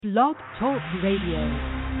Blog Talk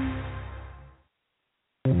Radio.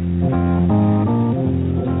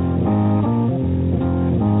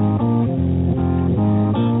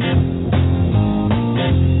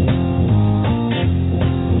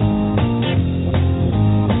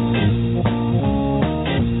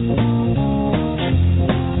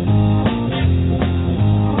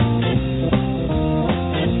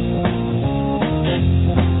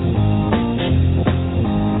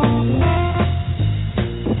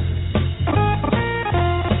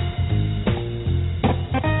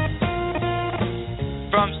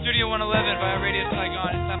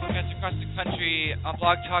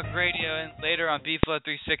 On B-Flow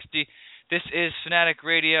 360. This is Fanatic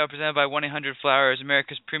Radio, presented by 1-800-Flowers,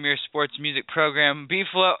 America's premier sports music program.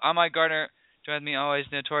 B-Flow, I'm Mike Brennan. Join me always,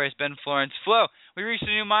 notorious Ben Florence. Flo, we reached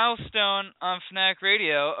a new milestone on Fanatic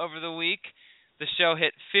Radio over the week. The show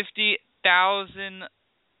hit 50,000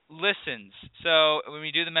 listens. So when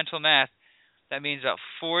we do the mental math, that means about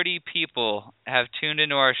 40 people have tuned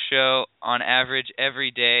into our show on average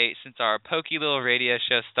every day since our pokey little radio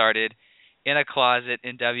show started in a closet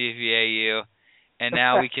in WVAU. And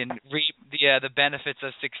now we can reap the benefits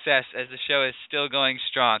of success as the show is still going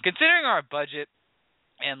strong, considering our budget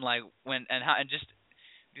and just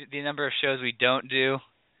the number of shows we don't do.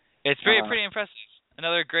 It's pretty impressive.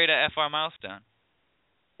 Another great FR milestone.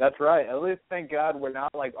 That's right. At least thank God we're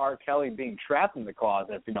not like R. Kelly being trapped in the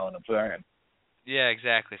closet, if you know what I'm saying. Yeah,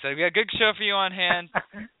 exactly. So we got a good show for you on hand.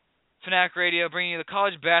 Fanatic Radio bringing you the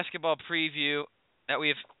college basketball preview that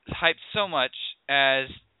we've hyped so much as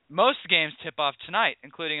most games tip off tonight,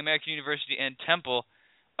 including American University and Temple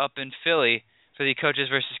up in Philly for the Coaches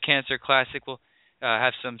versus Cancer Classic. We'll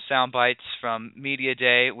have some sound bites from Media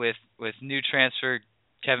Day with new transfer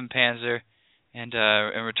Kevin Panzer and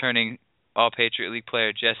returning All-Patriot League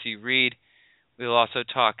player Jesse Reed. We'll also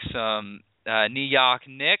talk some New York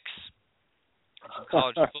Knicks, some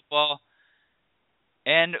college football,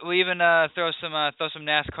 and we'll even throw some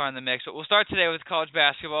NASCAR in the mix. But we'll start today with college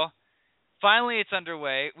basketball. Finally, it's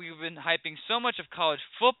underway. We've been hyping so much of college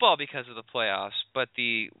football because of the playoffs, but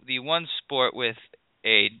the one sport with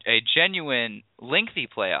a genuine lengthy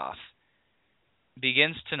playoff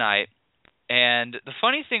begins tonight. And the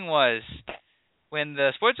funny thing was, when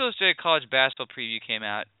the Sports Illustrated College Basketball preview came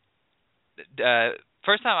out,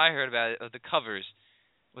 first time I heard about it, of the covers,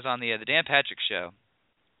 was on the Dan Patrick Show,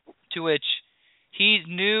 to which he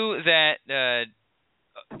knew that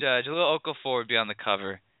Jahlil Okafor would be on the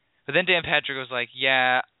cover. But then Dan Patrick was like,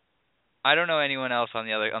 "Yeah, I don't know anyone else on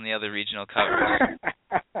the other regional covers,"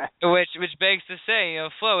 which begs to say,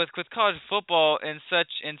 Flo, with college football in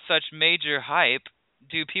such major hype,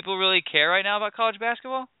 do people really care right now about college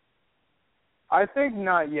basketball? I think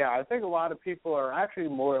not. Yeah, I think a lot of people are actually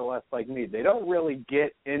more or less like me. They don't really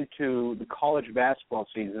get into the college basketball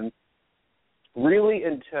season really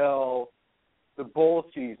until the bowl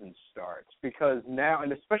season starts, because now,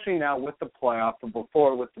 and especially now with the playoff, and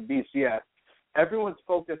before with the BCS, everyone's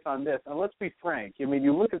focused on this. And let's be frank, I mean,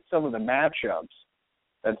 you look at some of the matchups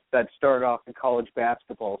that started off the college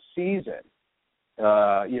basketball season.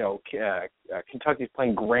 Kentucky's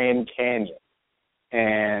playing Grand Canyon,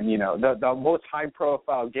 and the most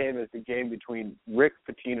high-profile game is the game between Rick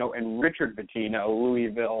Pitino and Richard Pitino,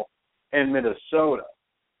 Louisville and Minnesota.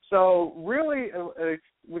 So really,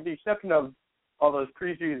 with the exception of all those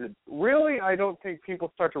preseason, really, I don't think people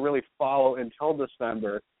start to really follow until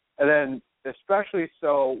December, and then especially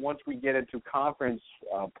so once we get into conference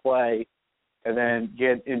play, and then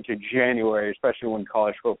get into January, especially when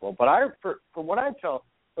college football. But from what I tell,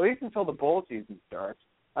 at least until the bowl season starts,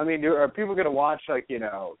 I mean, are people going to watch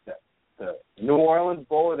the New Orleans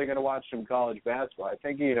Bowl, or are they going to watch some college basketball? I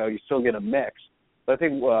think you still get a mix, but I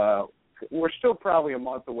think we're still probably a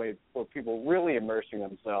month away before people really immersing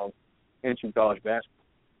themselves into college basketball.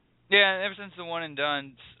 Yeah, and ever since the one and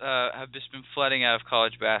dones have just been flooding out of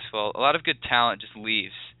college basketball, a lot of good talent just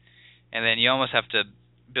leaves, and then you almost have to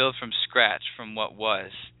build from scratch from what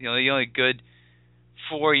was. The only good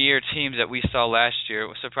 4-year teams that we saw last year,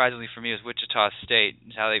 surprisingly for me, was Wichita State.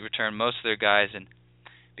 It's how they returned most of their guys and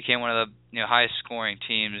became one of the highest scoring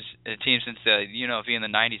teams, a team since the UNLV in the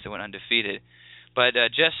 90s that went undefeated. But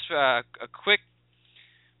just a quick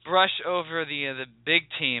brush over the big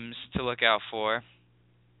teams to look out for.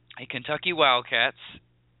 The Kentucky Wildcats,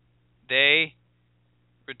 they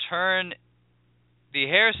return the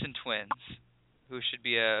Harrison twins, who should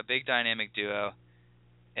be a big dynamic duo.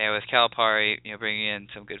 And with Calipari, bringing in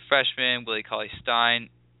some good freshmen, Willie Cauley-Stein,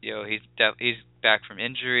 he's back from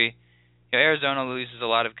injury. Arizona loses a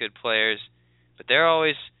lot of good players, but they're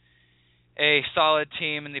always a solid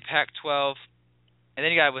team in the Pac-12. And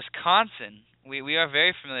then you got Wisconsin, we are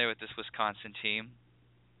very familiar with this Wisconsin team,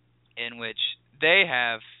 in which they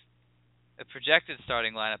have a projected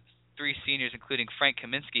starting lineup, 3 seniors, including Frank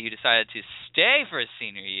Kaminsky, who decided to stay for his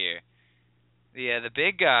senior year. The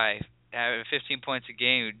big guy, having 15 points a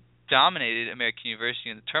game, who dominated American University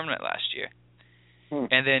in the tournament last year.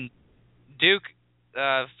 And then Duke,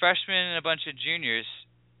 freshmen and a bunch of juniors.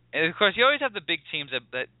 And of course, you always have the big teams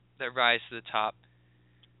that rise to the top.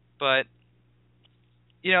 But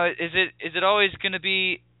is it always going to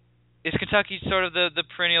be? Is Kentucky sort of the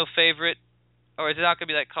perennial favorite, or is it not going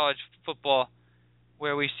to be like college football,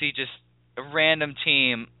 where we see just a random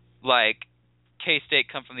team like K-State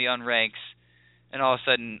come from the unranks, and all of a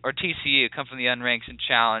sudden, or TCU come from the unranks and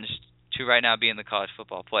challenged to right now be in the college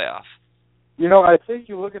football playoff? I think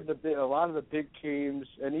you look at a lot of the big teams,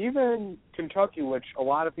 and even Kentucky, which a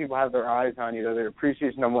lot of people have their eyes on. They were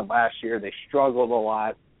preseason number 1 last year. They struggled a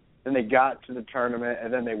lot. Then they got to the tournament,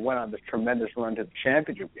 and then they went on this tremendous run to the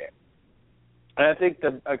championship game. And I think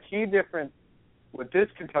a key difference with this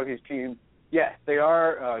Kentucky's team, yes, they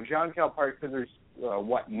are John Calipari, because there's,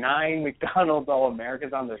 9 McDonald's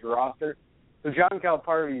All-Americans on this roster. So John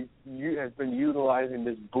Calipari has been utilizing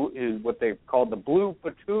this what they've called the blue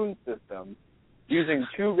platoon system, using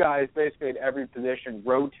 2 guys basically at every position,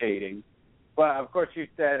 rotating. But, of course, he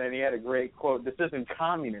said, and he had a great quote, this isn't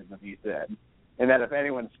communism, he said, and that if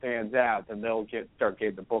anyone stands out, then they'll start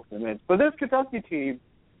getting the books and mints. But this Kentucky team,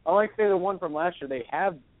 unlike, say, the one from last year, they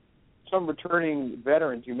have some returning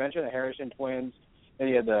veterans. You mentioned the Harrison twins, and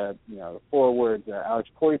you had the forwards, Alex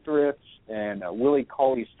Poitras and Willie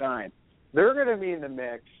Cauley-Stein. They're going to be in the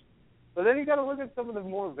mix. But then you got to look at some of the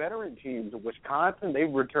more veteran teams. Wisconsin,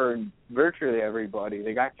 they've returned virtually everybody.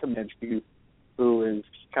 They got Kaminsky, who is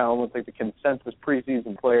kind of almost like the consensus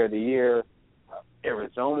preseason player of the year.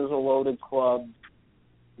 Arizona's a loaded club.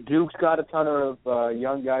 Duke's got a ton of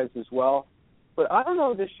young guys as well. But I don't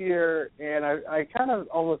know this year, and I kind of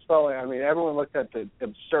almost felt like, everyone looked at the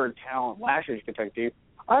absurd talent last year's Kentucky team.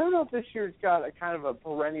 I don't know if this year's got a kind of a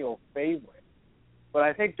perennial favorite. But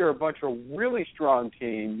I think there are a bunch of really strong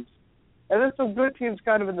teams, and then some good teams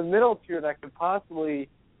kind of in the middle tier that could possibly,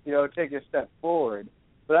 take a step forward.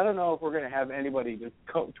 But I don't know if we're going to have anybody just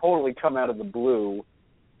totally come out of the blue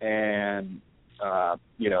and,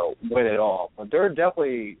 win it all. But there are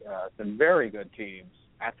definitely some very good teams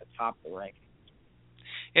at the top of the rankings.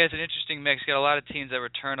 Yeah, it's an interesting mix. Got a lot of teams that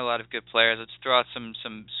return a lot of good players. Let's throw out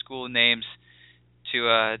some school names to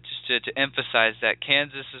emphasize that.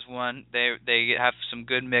 Kansas is one. They have some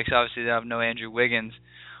good mix. Obviously, they have no Andrew Wiggins,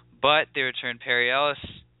 but they return Perry Ellis.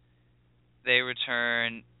 They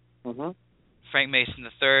return Frank Mason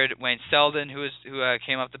III, Wayne Selden, who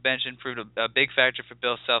came off the bench and proved a big factor for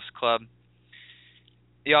Bill Self's club.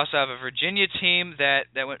 You also have a Virginia team that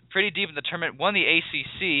went pretty deep in the tournament, won the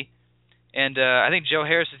ACC, and I think Joe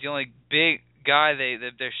Harris is the only big guy,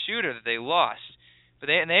 their shooter, that they lost. But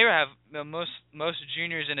they have most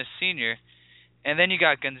juniors and a senior. And then you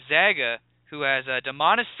got Gonzaga, who has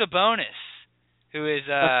Domantas Sabonis, who is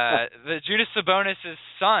Judas Sabonis'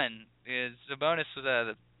 son. Sabonis was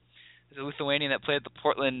a Lithuanian that played at the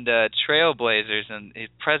Portland Trail Blazers, and he's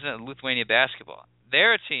president of Lithuania basketball.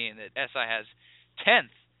 They're a team that SI has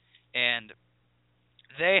 10th, and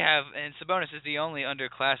Sabonis is the only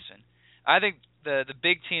underclassman. I think the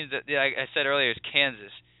big team that I said earlier is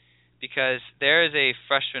Kansas, because there is a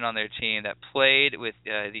freshman on their team that played with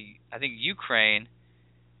I think Ukraine,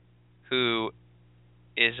 who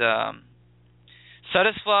is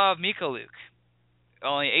Sadislav Mikaluk,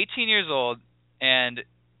 only 18 years old, and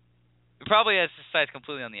probably has his sights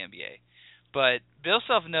completely on the NBA. But Bill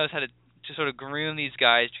Self knows how to sort of groom these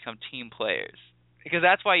guys to become team players, because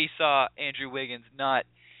that's why you saw Andrew Wiggins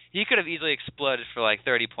he could have easily exploded for like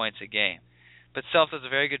 30 points a game, but Self does a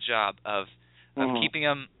very good job of keeping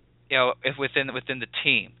him, within the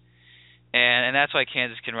team, and that's why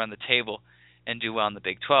Kansas can run the table and do well in the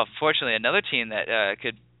Big 12. Fortunately, another team that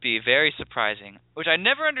could be very surprising, which I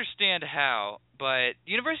never understand how, but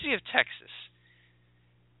the University of Texas,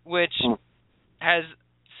 which has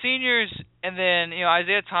seniors, and then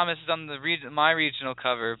Isaiah Thomas is on my regional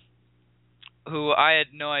cover, who I had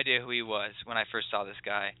no idea who he was when I first saw this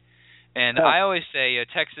guy. And I always say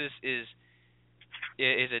Texas is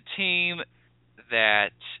a team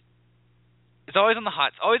that is always on the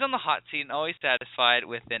hot seat and always satisfied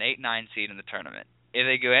with an 8-9 seed in the tournament. If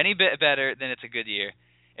they go any bit better, then it's a good year.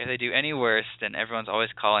 If they do any worse, then everyone's always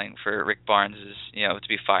calling for Rick Barnes' to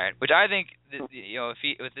be fired. Which I think if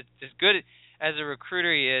he as good as a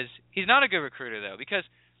recruiter he is, he's not a good recruiter though, because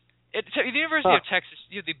the University of Texas,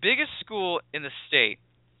 the biggest school in the state,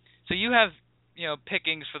 so you have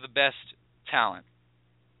pickings for the best talent.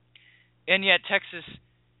 and yet Texas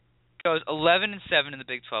goes 11-7 in the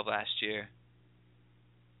Big 12 last year,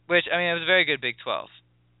 which, I mean, it was a very good Big 12.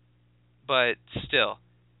 But still,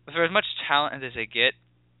 for as much talent as they get,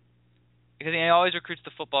 because he always recruits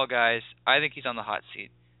the football guys, I think he's on the hot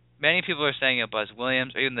seat. Many people are saying Buzz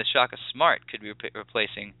Williams, or even the Shaka Smart could be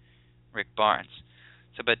replacing Rick Barnes.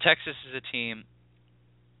 So, but Texas is a team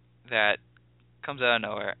that comes out of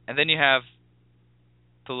nowhere. And then you have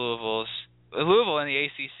the Louisville in the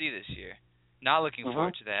ACC this year. Not looking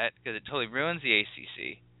forward to that because it totally ruins the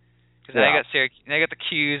ACC. Because now you got Syracuse, now you got the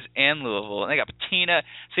Qs and Louisville, and they got Patina.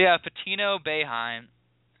 So you have Patino Boeheim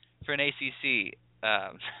for an ACC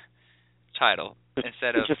title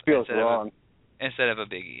instead of a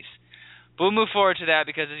Big East. But we'll move forward to that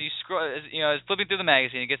because as you scroll, as flipping through the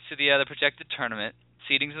magazine, it gets to the projected tournament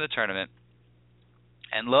seedings in the tournament,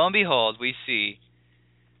 and lo and behold, we see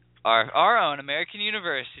our own American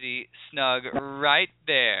University snug right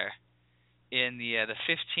there in the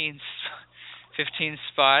 15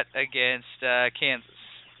 spot against Kansas,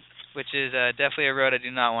 which is definitely a road I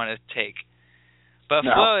do not want to take. But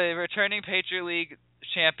Flo, returning Patriot League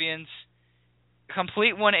champions,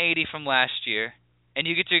 complete 180 from last year, and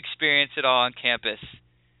you get to experience it all on campus.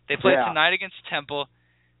 They play tonight against Temple.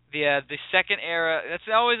 The second era, that's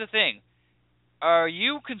always a thing. Are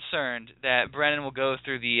you concerned that Brennan will go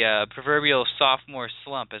through the proverbial sophomore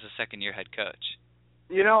slump as a second-year head coach?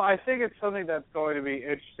 I think it's something that's going to be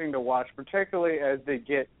interesting to watch, particularly as they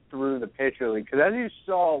get through the Patriot League. Because as you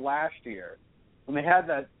saw last year, when they had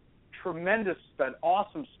that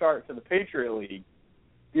awesome start to the Patriot League,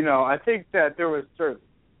 I think that there was sort of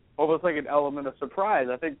almost like an element of surprise.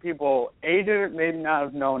 I think people, A, didn't maybe not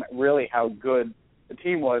have known really how good the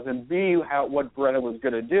team was, and B, what Brennan was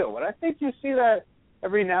going to do. And I think you see that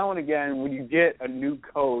every now and again when you get a new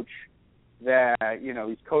coach that,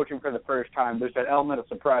 he's coaching for the first time, there's that element of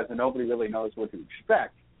surprise and nobody really knows what to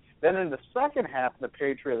expect. Then in the second half of the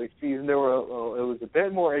Patriot League season, it was a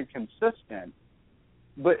bit more inconsistent.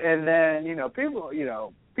 And then,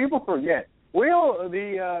 people forget.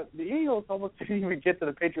 The Eagles almost didn't even get to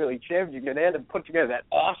the Patriot League championship. They had to put together that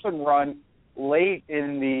awesome run late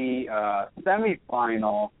in the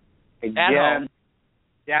semifinal again.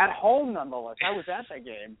 At home, nonetheless. I was at that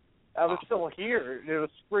game. I was still here. It was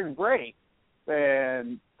spring break.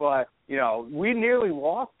 But we nearly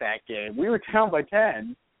lost that game. We were down by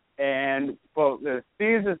 10. But the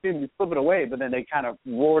season seemed to be slipping away, but then they kind of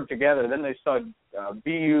roared together. Then they saw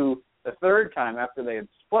BU the third time after they had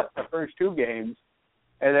split the first two games,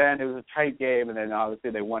 and then it was a tight game, and then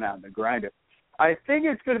obviously they went out and they grinded. I think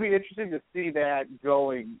it's going to be interesting to see that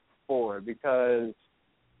going forward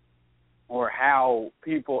or how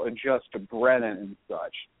people adjust to Brennan and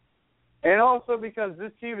such. And also because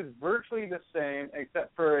this team is virtually the same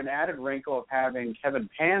except for an added wrinkle of having Kevin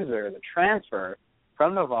Panzer, the transfer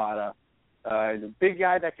from Nevada, the big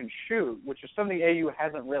guy that can shoot, which is something AU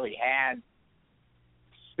hasn't really had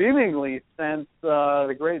seemingly since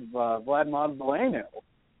the great Vladimir Valeno,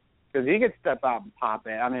 because he could step out and pop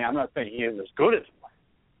in. I mean, I'm not saying he is as good as him,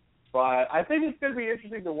 but I think it's going to be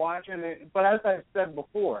interesting to watch. But as I said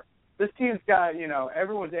before, this team's got,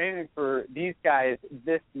 everyone's aiming for these guys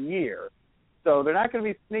this year, so they're not going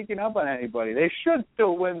to be sneaking up on anybody. They should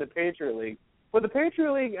still win the Patriot League. But the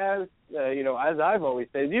Patriot League, as I've always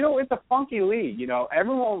said, it's a funky league.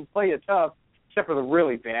 Everyone will play it tough, except for the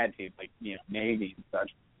really bad teams like Navy and such.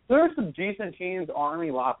 There are some decent teams,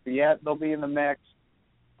 Army, Lafayette, they'll be in the mix.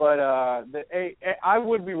 But I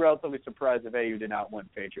would be relatively surprised if AU did not win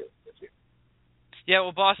Patriot this year. Yeah,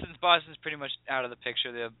 well, Boston's pretty much out of the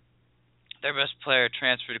picture. Their best player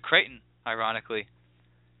transferred to Creighton, ironically.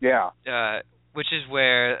 Yeah. Which is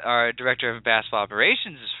where our director of basketball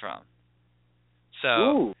operations is from.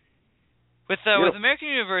 So, with American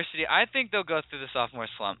University, I think they'll go through the sophomore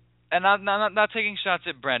slump. And not taking shots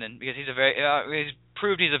at Brennan because he's he's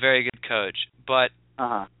proved he's a very good coach. But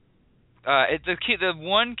the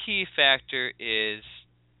one key factor is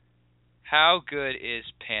how good is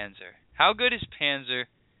Panzer? How good is Panzer,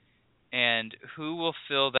 and who will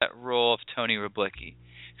fill that role of Tony Roblicki?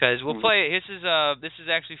 Because we'll play. This is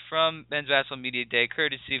actually from Men's Basketball Media Day,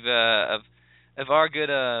 courtesy of our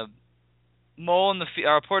good mole in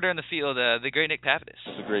our reporter in the field, the great Nick Pappas.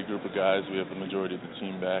 It's a great group of guys. We have the majority of the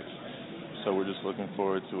team back, so we're just looking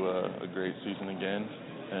forward to a great season again,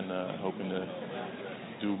 and hoping to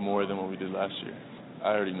do more than what we did last year.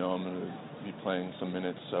 I already know I'm going to be playing some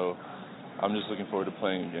minutes, so I'm just looking forward to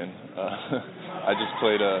playing again. I just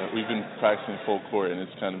played. We've been practicing full court, and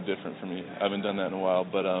it's kind of different for me. I haven't done that in a while,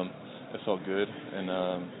 but it felt good, and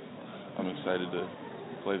I'm excited to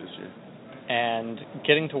play this year. And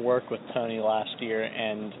getting to work with Tony last year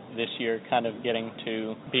and this year kind of getting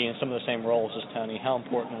to be in some of the same roles as Tony, how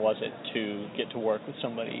important was it to get to work with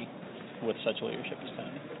somebody with such leadership as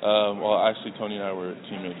Tony? Well, actually, Tony and I were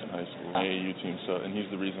teammates in high school, AAU team, and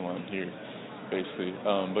he's the reason why I'm here, basically.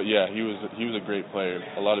 But yeah, he was a great player.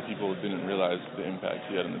 A lot of people didn't realize the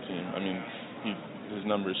impact he had on the team. I mean, his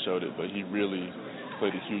numbers showed it, but he really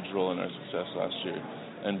played a huge role in our success last year.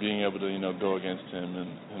 And being able to, go against him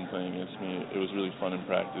and him playing against me, it was really fun in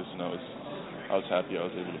practice, and I was happy I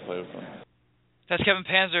was able to play with him. That's Kevin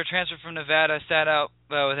Panzer, transfer from Nevada, sat out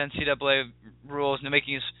with NCAA rules and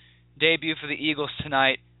making his debut for the Eagles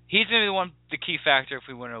tonight. He's going to be the key factor if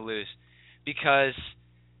we win or lose, because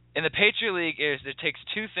in the Patriot League, it takes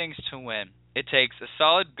two things to win. It takes a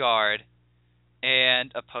solid guard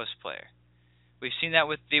and a post player. We've seen that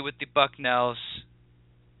with the Bucknells,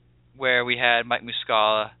 where we had Mike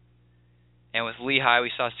Muscala, and with Lehigh we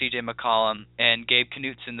saw C.J. McCollum and Gabe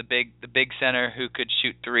Knutson, the big center who could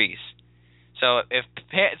shoot threes. So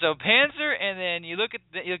Panzer, and then you look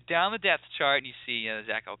down the depth chart and you see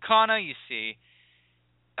Zach O'Connor, you see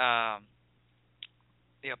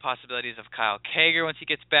possibilities of Kyle Kager once he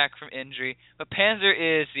gets back from injury, but Panzer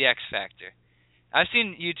is the X factor. I've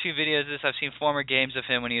seen YouTube videos of this. I've seen former games of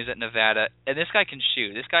him when he was at Nevada, and this guy can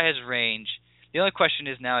shoot. This guy has range. The only question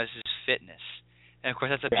is now is his fitness, and of course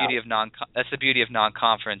that's the beauty of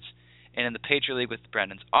non-conference. And in the Patriot League with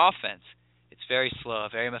Brennan's offense, it's very slow,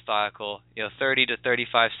 very methodical. 30 to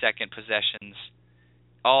 35 second possessions,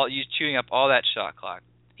 you chewing up all that shot clock.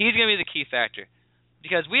 He's going to be the key factor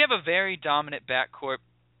because we have a very dominant backcourt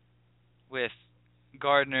with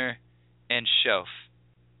Gardner and Schoaf,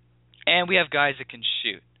 and we have guys that can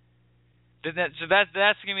shoot. So that's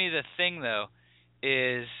going to be the thing, though,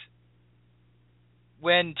 is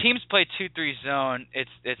when teams play 2-3 zone,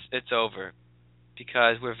 it's over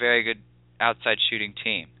because we're a very good outside shooting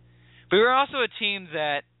team. But we were also a team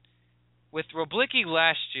that, with Roblicki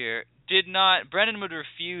last year, Brennan would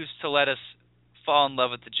refuse to let us fall in love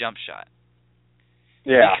with the jump shot.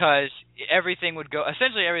 Yeah. Because everything would go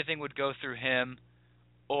through him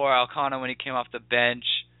or Alcana when he came off the bench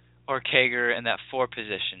or Kager in that 4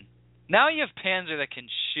 position. Now you have Panzer that can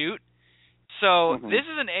shoot. So this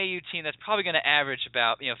is an AU team that's probably going to average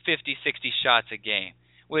about 50, 60 shots a game,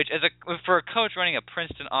 which for a coach running a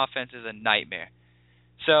Princeton offense is a nightmare.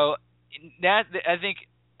 So that I think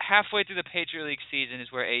halfway through the Patriot League season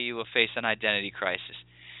is where AU will face an identity crisis.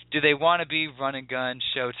 Do they want to be run and gun,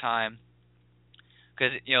 showtime?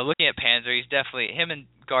 Because looking at Panzer, he's definitely him and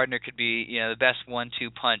Gardner could be the best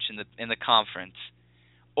 1-2 punch in the conference,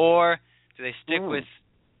 or do they stick with?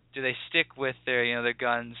 Do they stick with their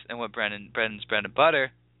guns and what Brennan's bread and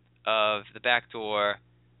butter of the backdoor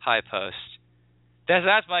high post?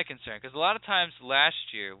 That's my concern, because a lot of times last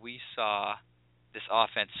year we saw this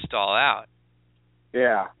offense stall out.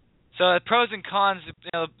 Yeah. So the pros and cons,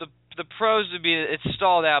 the pros would be it's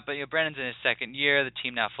stalled out, but Brennan's in his second year. The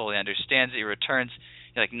team now fully understands it. He returns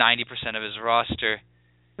like 90% of his roster,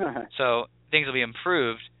 so things will be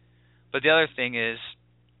improved. But the other thing is,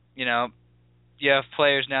 you have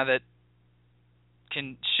players now that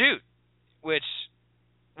can shoot, which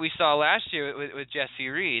we saw last year with Jesse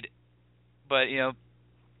Reed. But,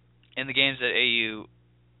 in the games that AU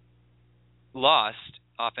lost,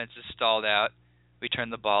 offenses stalled out. We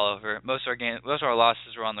turned the ball over. Most of our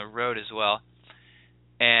losses were on the road as well.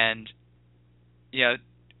 And,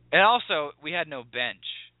 and also we had no bench.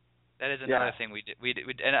 That is another thing we did.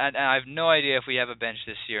 And I have no idea if we have a bench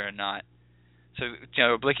this year or not.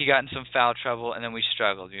 So, Blicky got in some foul trouble, and then we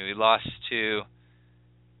struggled. We lost to.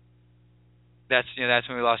 That's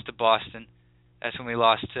when we lost to Boston. That's when we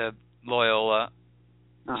lost to Loyola.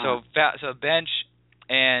 So bench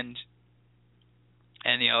and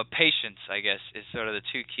patience, I guess, is sort of the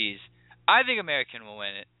two keys. I think American will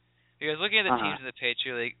win it because looking at the teams in the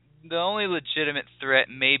Patriot League, the only legitimate threat,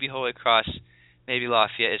 maybe Holy Cross, maybe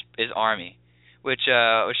Lafayette, is Army. Which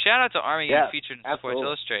shout out to Army, you featured in Sports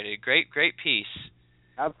Illustrated. Great piece.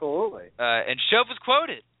 Absolutely. And Schoaf was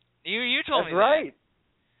quoted. You told me that. That's right.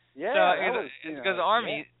 Yeah. Because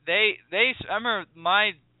Army, they I remember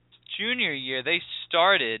my junior year they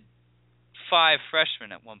started 5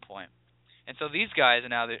 freshmen at one point, and so these guys are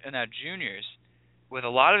now juniors with a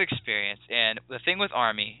lot of experience. And the thing with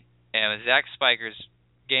Army and with Zach Spiker's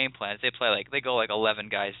game plan is they go 11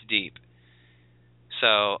 guys deep.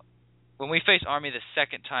 So when we face Army the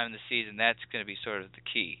second time in the season, that's going to be sort of the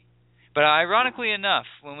key. But ironically enough,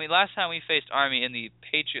 last time we faced Army in the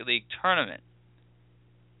Patriot League tournament,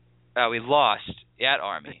 we lost at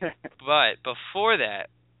Army. But before that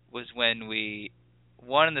was when we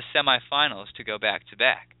won in the semifinals to go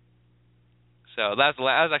back-to-back. So that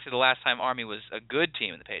was actually the last time Army was a good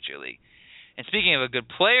team in the Patriot League. And speaking of a good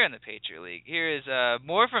player in the Patriot League, here is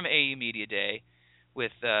more from AU Media Day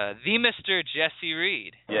with the Mr. Jesse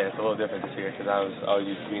Reed. Yeah, it's a little different this year because I was always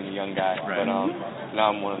used to being the young guy, but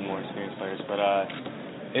now I'm one of the more experienced players. But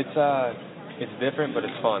it's different, but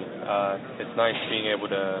it's fun. It's nice being able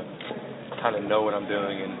to kind of know what I'm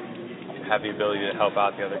doing and have the ability to help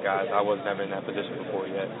out the other guys. I was never in that position before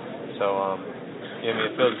yet, so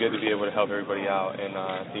it feels good to be able to help everybody out, and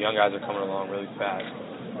the young guys are coming along really fast,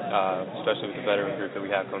 especially with the veteran group that we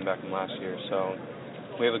have coming back from last year. So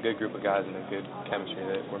we have a good group of guys and a good chemistry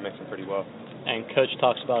that we're mixing pretty well. And Coach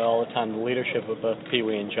talks about all the time the leadership of both Pee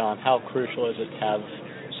Wee and John. How crucial is it to have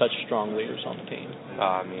such strong leaders on the team?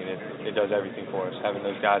 It does everything for us. Having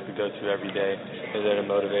those guys to go to every day is there to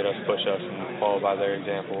motivate us, push us, and follow by their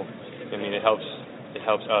example. It helps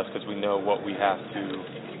us because we know what we have to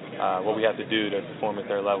do to perform at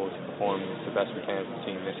their level, to perform the best we can as a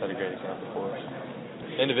team. They set a great example for us.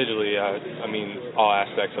 Individually, all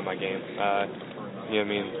aspects of my game. You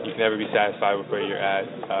can never be satisfied with where you're at.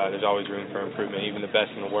 There's always room for improvement. Even the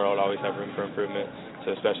best in the world always have room for improvement.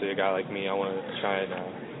 So especially a guy like me, I want to try and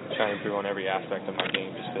improve on every aspect of my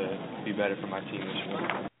game just to be better for my team this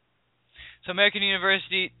year. So American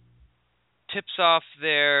University tips off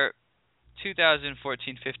their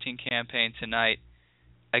 2014-15 campaign tonight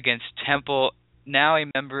against Temple, now a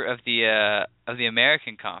member of the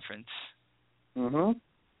American Conference. Mm-hmm.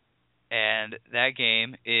 And that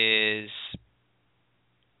game is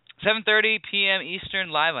 7:30 p.m. Eastern,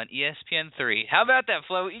 live on ESPN3. How about that,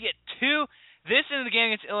 Flo? You get this is the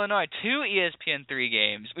game against Illinois, 2 ESPN3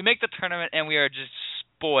 games. We make the tournament, and we are just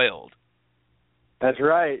spoiled. That's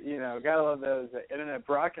right. Gotta love those internet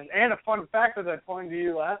broadcasts. And a fun fact that I pointed to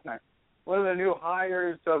you last night, one of the new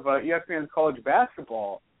hires of ESPN's college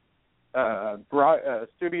basketball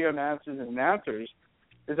studio announcers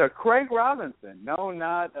is Craig Robinson. No,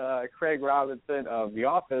 not Craig Robinson of The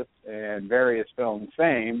Office and various film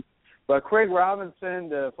fame, but Craig Robinson,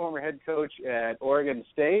 the former head coach at Oregon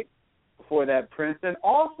State, before that Princeton,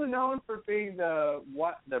 also known for being the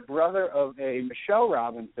brother of a Michelle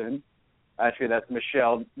Robinson. Actually, that's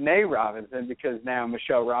Michelle Nay Robinson, because now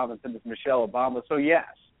Michelle Robinson is Michelle Obama. So yes,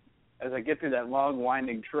 as I get through that long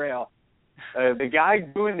winding trail, the guy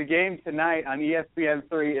doing the game tonight on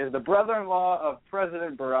ESPN3 is the brother-in-law of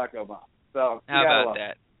President Barack Obama. So how about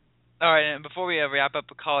that? All right, and before we wrap up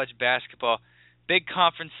with college basketball, big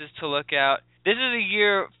conferences to look out. This is a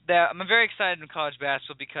year that I'm very excited in college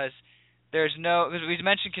basketball because because we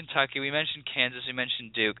mentioned Kentucky, we mentioned Kansas, we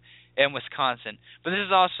mentioned Duke, and Wisconsin. But this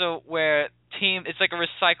is also where it's like a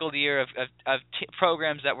recycled year of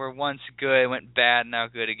programs that were once good, went bad, now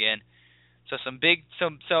good again. So some big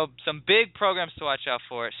programs to watch out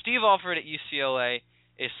for. Steve Alford at UCLA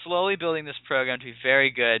is slowly building this program to be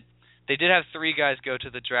very good. They did have 3 guys go to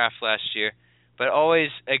the draft last year, but always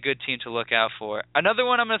a good team to look out for. Another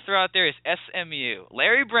one I'm going to throw out there is SMU.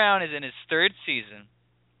 Larry Brown is in his 3rd season.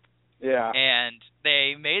 Yeah. And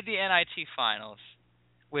they made the NIT finals,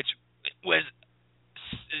 which was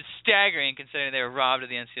staggering considering they were robbed of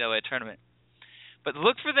the NCAA tournament. But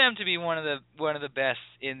look for them to be one of the best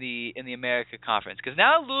in the America Conference, because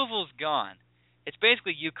now Louisville's gone. It's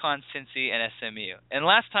basically UConn, Cincy, and SMU. And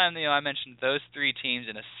last time I mentioned those 3 teams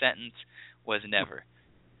in a sentence was never.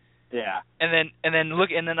 Yeah. And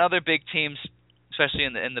then other big teams, especially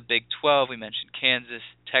in the Big 12. We mentioned Kansas,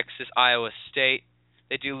 Texas, Iowa State.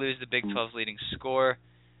 They do lose the Big 12's leading scorer,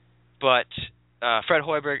 but Fred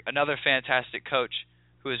Hoiberg, another fantastic coach,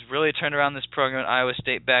 who has really turned around this program at Iowa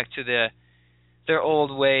State back to their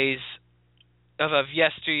old ways of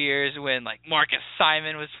yesteryears when like Marcus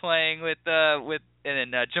Simon was playing with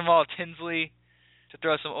and then Jamal Tinsley, to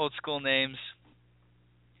throw some old school names,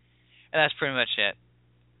 and that's pretty much it.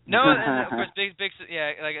 No, and of course, big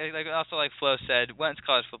like Flo said, once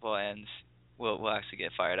college football ends, we'll actually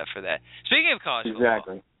get fired up for that. Speaking of college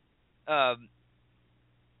football,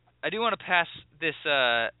 I do want to pass this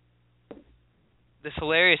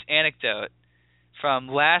hilarious anecdote from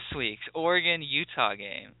last week's Oregon-Utah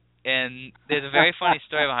game. And there's a very funny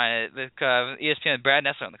story behind it. With ESPN Brad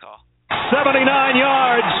Nessler on the call. 79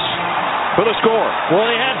 yards for the score. Well,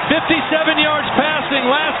 he had 57 yards passing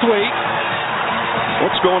last week.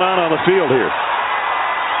 What's going on the field here?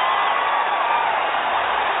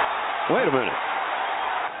 Wait a minute.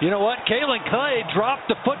 You know what? Kalen Clay dropped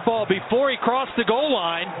the football before he crossed the goal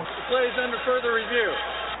line. The play's under further review.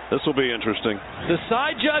 This will be interesting. The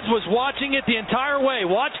side judge was watching it the entire way.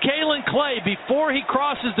 Watch Kalen Clay before he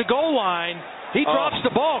crosses the goal line. He drops the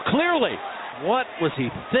ball clearly. What was he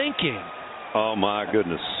thinking? Oh, my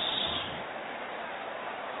goodness.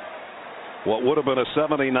 What would have been a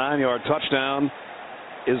 79-yard touchdown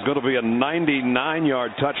is going to be a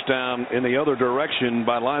 99-yard touchdown in the other direction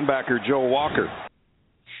by linebacker Joe Walker.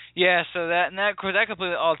 Yeah, so that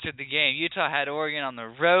completely altered the game. Utah had Oregon on the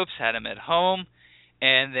ropes, had them at home,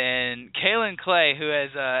 and then Kalen Clay, who has,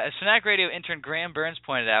 as Fanatic Radio intern Graham Burns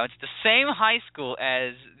pointed out, it's the same high school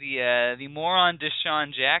as the moron Deshaun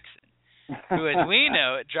Jackson, who, as we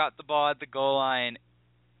know, dropped the ball at the goal line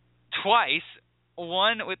twice,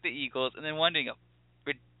 one with the Eagles, and then one doing a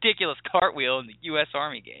ridiculous cartwheel in the U.S.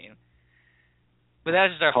 Army game. But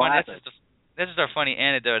that's just our fun. This is our funny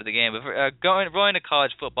anecdote of the game. But rolling to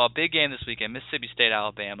college football, big game this weekend, Mississippi State,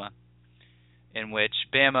 Alabama, in which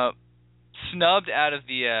Bama snubbed out of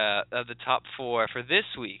the top 4 for this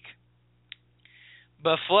week.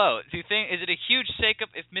 But Flo, do you think, is it a huge shakeup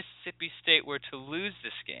if Mississippi State were to lose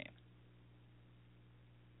this game?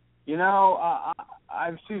 You know,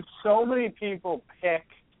 I've seen so many people pick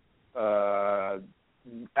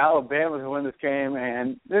Alabama to win this game,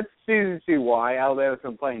 and it's easy to see why. Alabama's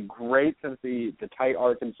been playing great since the tight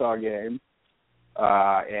Arkansas game,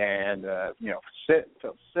 Phil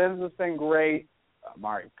Simms has been great.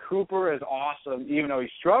 Amari Cooper is awesome, even though he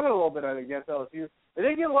struggled a little bit against LSU. They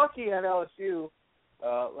didn't get lucky at LSU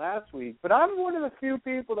last week, but I'm one of the few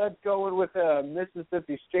people that's going with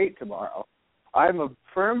Mississippi State tomorrow. I'm a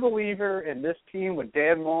firm believer in this team, what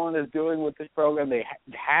Dan Mullen is doing with this program. They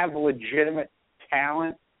have legitimate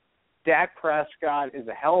talent. Dak Prescott is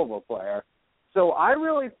a hell of a player. So I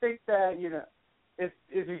really think that, it's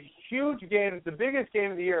a huge game. It's the biggest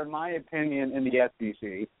game of the year, in my opinion, in the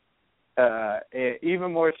SEC.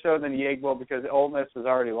 Even more so than the Egg Bowl, because Ole Miss has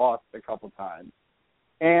already lost a couple times.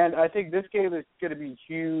 And I think this game is going to be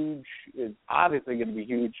huge. It's obviously going to be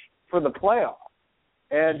huge for the playoff.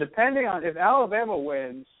 And depending on if Alabama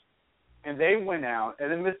wins and they win out,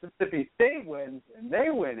 and then Mississippi State wins and they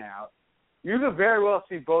win out, you could very well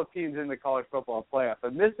see both teams in the college football playoff.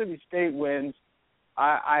 If Mississippi State wins,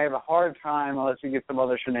 I have a hard time, unless you get some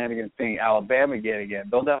other shenanigans, seeing Alabama getting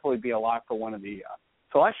it. They'll definitely be a lock for one of the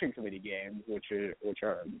selection committee games, which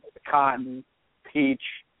are the Cotton, Peach,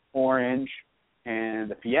 Orange,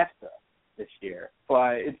 and the Fiesta this year.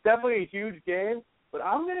 But it's definitely a huge game. But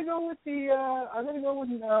I'm going to go with Hail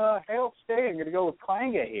State. I'm going to go with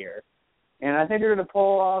Klanga here. And I think they're going to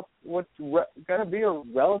pull off what's going to be a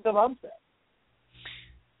relative upset.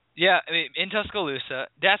 Yeah, I mean, in Tuscaloosa,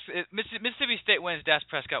 Mississippi State wins, Dak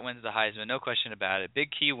Prescott wins the Heisman, no question about it. Big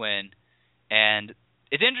key win. And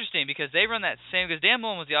it's interesting because they run that same, because Dan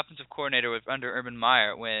Mullen was the offensive coordinator under Urban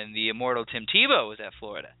Meyer when the immortal Tim Tebow was at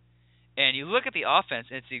Florida. And you look at the offense,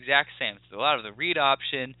 and it's the exact same. It's a lot of the read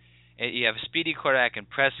option. You have a speedy quarterback in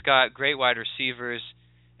Prescott, great wide receivers,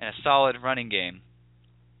 and a solid running game.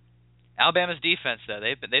 Alabama's defense, though,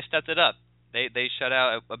 they've stepped it up. They shut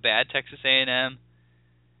out a bad Texas A&M.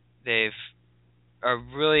 They are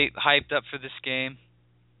really hyped up for this game.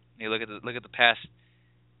 You look at the past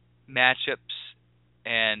matchups,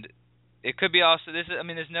 and it could be also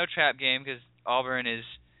there's no trap game because Auburn is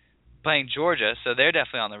playing Georgia, so they're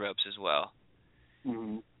definitely on the ropes as well.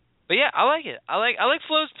 Mm-hmm. But yeah, I like it. I like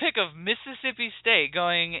Flo's pick of Mississippi State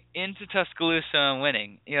going into Tuscaloosa and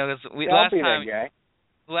winning. Because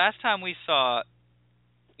last time we saw,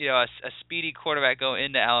 a speedy quarterback go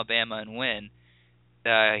into Alabama and win,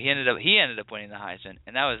 he ended up winning the Heisman,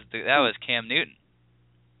 and that was Cam Newton.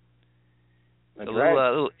 That's a right.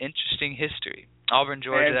 little interesting history. Auburn,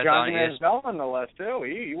 Georgia. And that's Johnny on Manziel on the list too.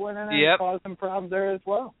 He went in and caused some problems there as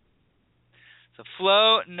well. So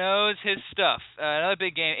Flo knows his stuff. Another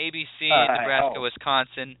big game, ABC, Nebraska,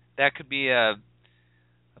 Wisconsin. That could be a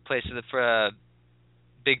place for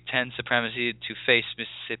Big Ten supremacy to face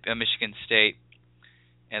Michigan State.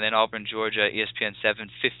 And then Auburn, Georgia, ESPN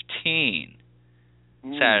 7:15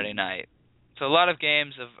 Saturday night. So a lot of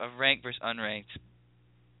games of ranked versus unranked.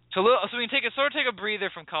 So we can take a breather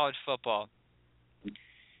from college football,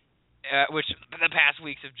 which the past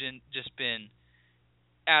weeks have just been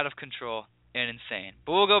out of control and insane.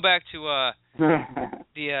 But we'll go back to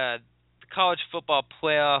the college football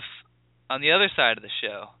playoff on the other side of the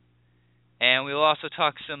show, and we will also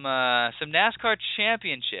talk some NASCAR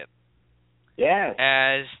championship. Yes.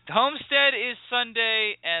 As Homestead is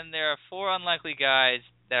Sunday, and there are 4 unlikely guys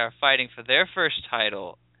that are fighting for their first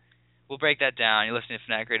title. We'll break that down. You're listening to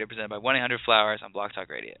Fanatic Radio, presented by 1-800-Flowers on Blog Talk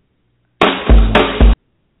Radio.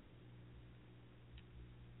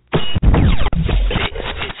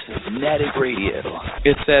 Fanatic Radio.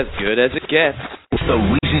 It's as good as it gets.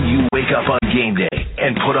 The reason you wake up on game day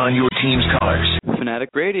and put on your team's colors. Fanatic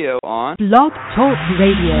Radio on Blog Talk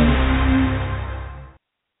Radio.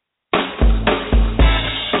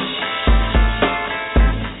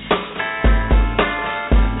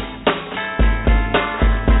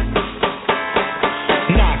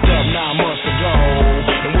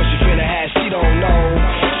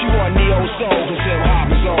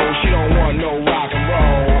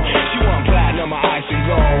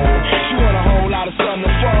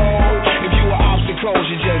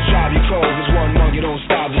 Bobby Cole, cause one monkey don't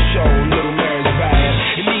stop the show. Little Mary's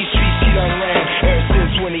bad. In these streets she done ran ever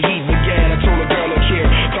since when the heat began. I told a girl, look here,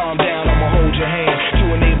 calm down, I'ma hold your hand to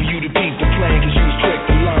enable you to peep the plan, cause you was quick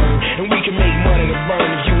to learn. And we can make money to burn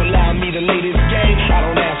if you allow me to lay this game. I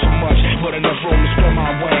don't ask for much, but enough room to spread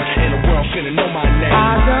my wings, and the world finna know my name.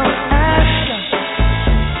 I don't ask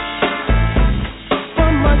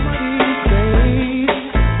for much these days,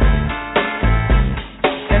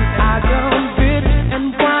 and I don't bitch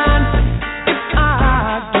and whine if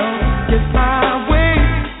I don't get my way.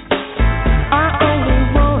 I only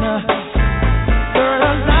wanna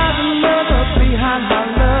fertilize another behind my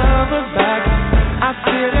lover's back. I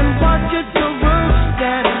sit and watch it to work,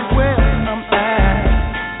 standing where I'm at.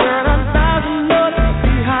 Fertilize another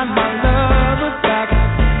behind my lover's back,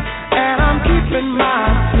 and I'm keeping my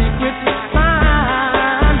secrets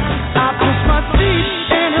fine. I push my feet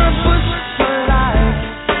in her bush for life.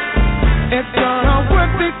 It's gonna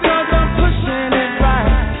work because I'm pushing it right.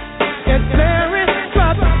 It's very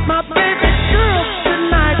rough, my baby girl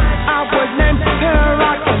tonight. I would name her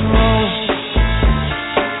rock and roll.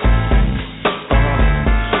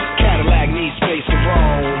 Cadillac needs space to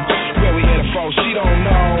roam. Where we headed from, she don't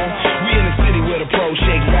know. We in the city with a pro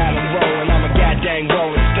shake, rattle and roll, and I'm a goddamn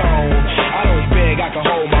rolling stone. I don't beg, I can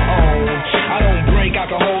hold my own. I don't break, I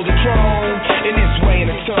can hold the throne. In this way in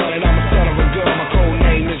a ton, and I'm a son of a gun. My code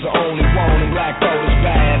name is the only one, and black gold is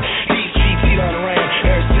bad. These streets he done ran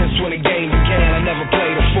ever since when the game began. I never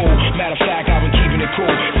played a fool. Matter of fact, I've been keeping it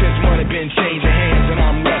cool since money been changing hands, and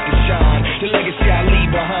I'm left to shine. The legacy I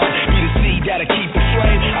leave behind be the seed that'll keep the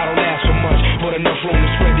flame. I don't ask for much, but enough room to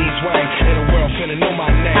spread these wings, and the world finna know my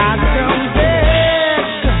name. I don't beg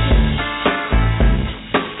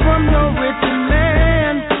from no rich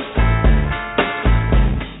man,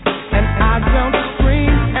 and I don't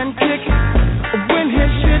scream and kick when his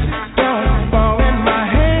shit don't fall in my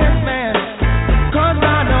hands, man. Cause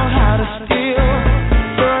I know how to steal,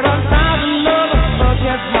 but I'm not another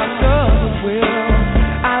against my lover's will.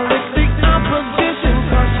 I lick the opposition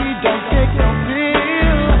cause she don't take no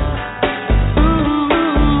pill.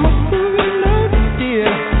 No dear,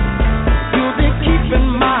 you'll be keeping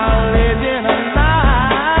my legend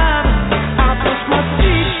alive. I push my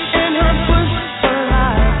feet in her bush for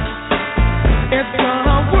life. It's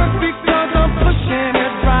gonna work because I'm pushing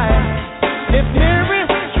it right. If Mary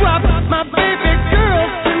dropped my baby girl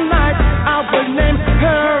tonight, I would name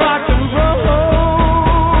her rock and roll.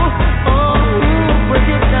 Oh, break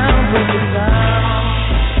it down to me.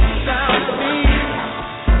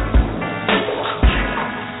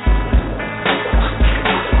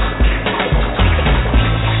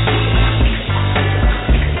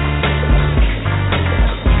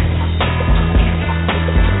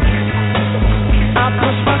 I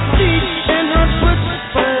push my feet in her bush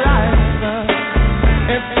for life.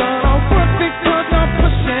 It's gonna work because I'm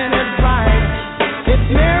pushing it right. If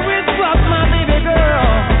Mary dropped my baby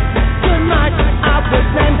girl tonight, I would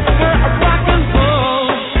name her rock and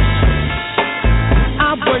roll.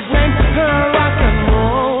 I would name her rock and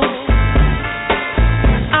roll.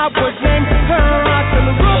 I would name her rock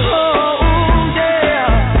and roll.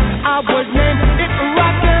 Yeah, I would name it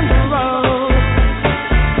rock and roll.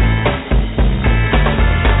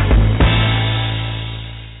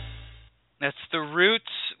 That's The Roots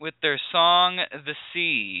with their song The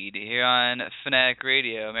Seed here on Fanatic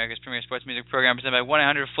Radio, America's premier sports music program presented by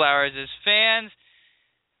 1-800-Flowers. As fans,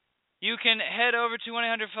 you can head over to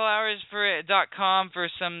 1-800-Flowers.com for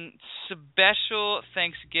some special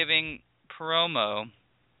Thanksgiving promo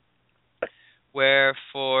where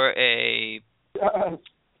for a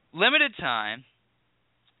limited time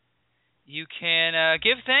you can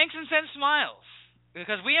give thanks and send smiles.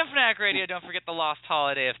 Because we in Fanatic Radio don't forget the lost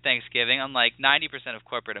holiday of Thanksgiving, unlike 90% of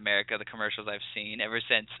corporate America, the commercials I've seen ever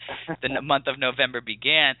since the month of November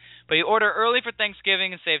began. But you order early for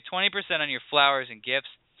Thanksgiving and save 20% on your flowers and gifts.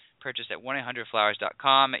 Purchase at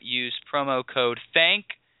 1-800-Flowers.com. Use promo code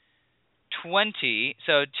THANK20,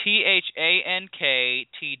 so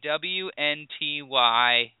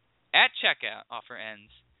THANKTWNTY at checkout. Offer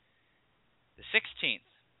ends the 16th.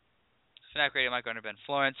 Fanatic Radio, Mike Brennan, Ben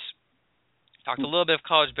Florence. Talked a little bit of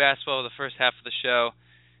college basketball the first half of the show.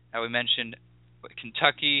 We mentioned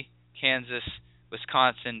Kentucky, Kansas,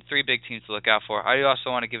 Wisconsin, 3 big teams to look out for. I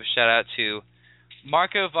also want to give a shout-out to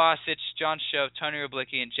Marco Vasic, John Shove, Tony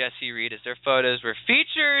Roblicki, and Jesse Reed as their photos were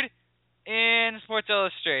featured in Sports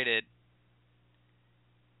Illustrated.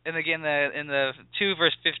 And again, in the 2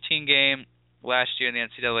 versus 15 game last year in the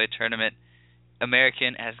NCAA tournament,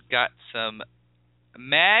 American has got some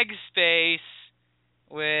mag space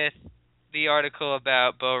with the article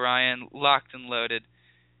about Bo Ryan, locked and loaded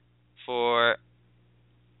for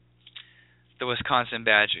the Wisconsin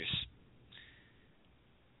Badgers.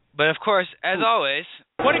 But, of course, as always...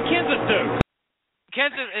 What did Kansas do?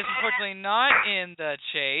 Kansas is unfortunately not in the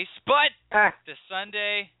chase, but this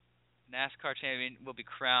Sunday, NASCAR champion will be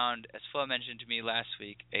crowned, as Flo mentioned to me last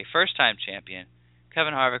week, a first-time champion.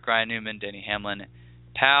 Kevin Harvick, Ryan Newman, Denny Hamlin,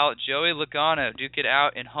 pal Joey Logano duke it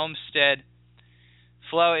out in Homestead.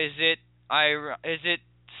 Flo, is it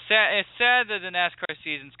sad? It's sad that the NASCAR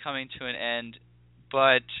season's coming to an end,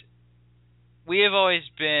 but we have always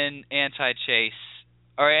been anti-chase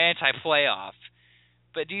or anti-playoff.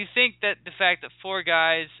 But do you think that the fact that 4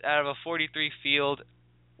 guys out of a 43 field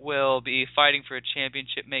will be fighting for a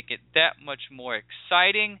championship make it that much more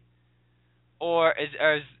exciting? Or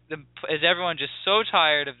is everyone just so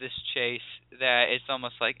tired of this chase that it's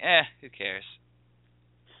almost like, who cares?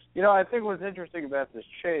 I think what's interesting about this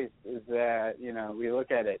chase is that, we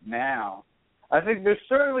look at it now. I think this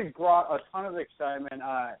certainly brought a ton of excitement.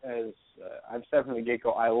 As I've said from the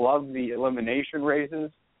get-go, I love the elimination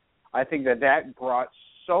races. I think that brought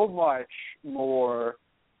so much more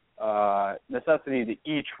necessity to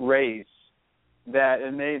each race that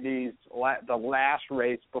it made the last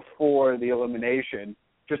race before the elimination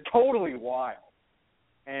just totally wild.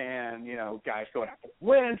 And, guys going after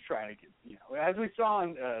wins, trying to get, as we saw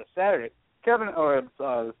on Saturday,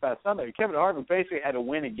 this past Sunday, Kevin Harvick basically had to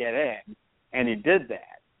win and get in, and he did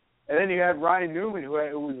that. And then you had Ryan Newman, who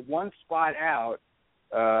was one spot out.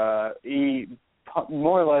 He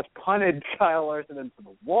more or less punted Kyle Larson into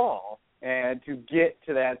the wall and to get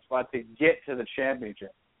to that spot, to get to the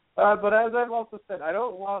championship. But as I've also said, I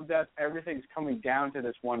don't love that everything's coming down to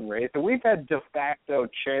this one race. And we've had de facto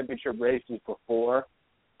championship races before.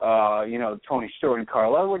 Tony Stewart and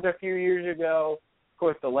Carl Edwards a few years ago. Of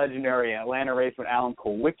course, the legendary Atlanta race when Alan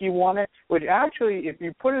Kulwicki won it, which actually, if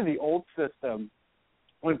you put in the old system,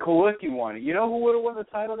 when Kulwicki won it, you know who would have won the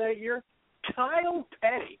title that year? Kyle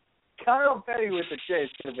Petty. Kyle Petty with the chase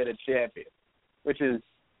could have been a champion, which is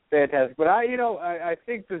fantastic. But I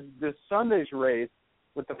think this Sunday's race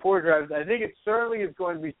with the 4 drivers, I think it certainly is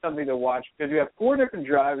going to be something to watch because you have 4 different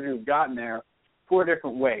drivers who've gotten there 4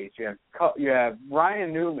 different ways. You have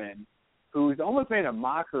Ryan Newman, who's almost made a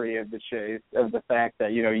mockery of the chase, of the fact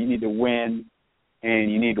that you need to win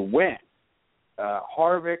and you need to win.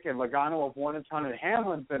 Harvick and Logano have won a ton, and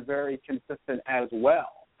Hamlin's been very consistent as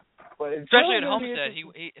well. But especially at Homestead,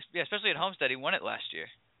 especially at Homestead, he won it last year.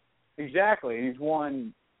 Exactly, he's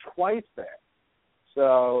won twice there.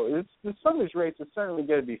 So this Sunday's race is certainly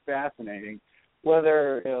going to be fascinating.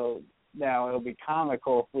 Whether it'll be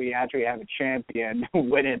comical if we actually have a champion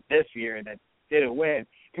win it this year that didn't win.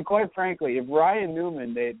 And quite frankly, if Ryan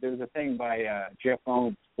Newman, there was a thing by Jeff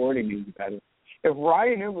Owens Sporting News about it. If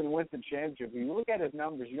Ryan Newman wins the championship, if you look at his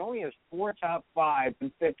numbers, he only has 4 top 5s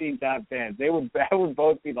and 15 top 10s. That would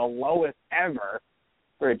both be the lowest ever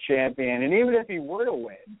for a champion. And even if he were to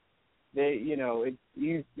win,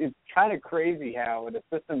 it's kind of crazy how in a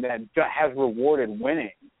system that has rewarded winning,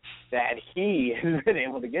 that he has been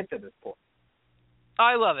able to get to this point.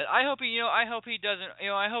 I love it. I hope he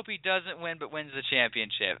doesn't win, but wins the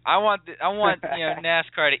championship. I want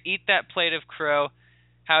NASCAR to eat that plate of crow.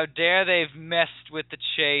 How dare they've messed with the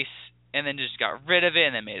chase and then just got rid of it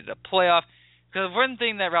and then made it a playoff. Because one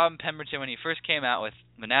thing that Robin Pemberton, when NASCAR first came out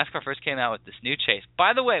with this new chase,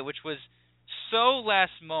 by the way, which was so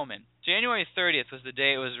last moment, January 30th was the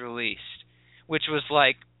day it was released, which was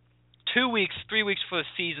like 3 weeks before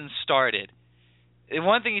the season started. And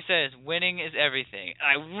one thing he said is winning is everything.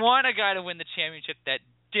 I want a guy to win the championship that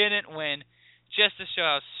didn't win, just to show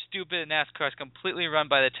how stupid NASCAR is, completely run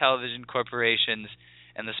by the television corporations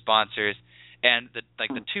and the sponsors, and the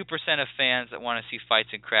 2% of fans that want to see fights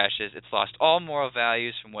and crashes. It's lost all moral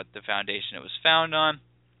values from what the foundation it was found on.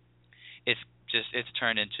 It's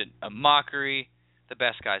turned into a mockery. The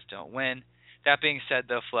best guys don't win. That being said,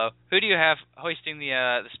 though, Flo, who do you have hoisting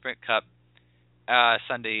the Sprint Cup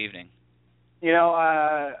Sunday evening?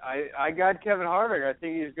 I got Kevin Harvick. I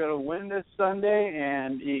think he's going to win this Sunday,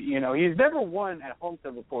 and he's never won at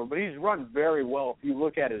Homestead before, but he's run very well if you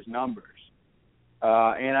look at his numbers.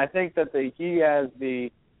 And I think that he has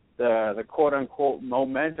the quote unquote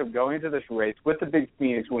momentum going into this race with the Big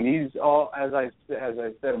Phoenix when he's all, as I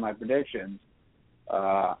said in my predictions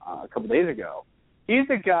a couple days ago. He's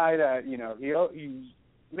the guy that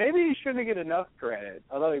maybe he shouldn't get enough credit,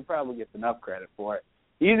 although he probably gets enough credit for it.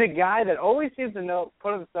 He's a guy that always seems to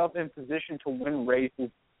put himself in position to win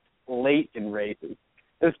races late in races,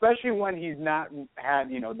 especially when he's not had,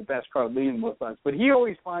 the best car leading most times. But he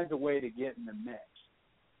always finds a way to get in the mix.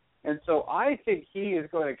 And so I think he is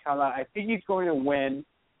going to come out. I think he's going to win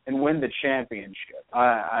and win the championship.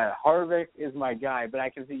 Harvick is my guy, but I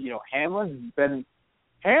can see, Hamlin's been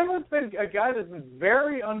a guy that's been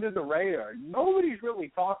very under the radar. Nobody's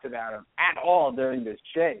really talked about him at all during this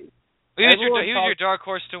chase. He was your dark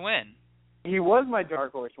horse to win. He was my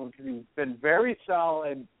dark horse one because he's been very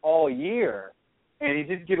solid all year, and he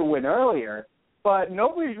did get a win earlier. But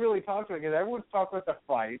nobody's really talked about it because everyone's talked about the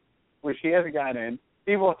fight, which he hasn't gotten in.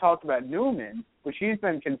 People have talked about Newman, which he's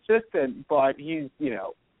been consistent, but he's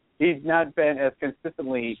not been as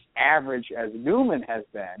consistently average as Newman has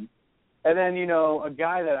been. And then, a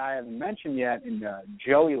guy that I haven't mentioned yet, in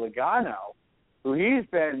Joey Logano, who he's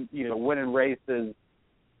been, winning races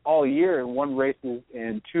all year and won races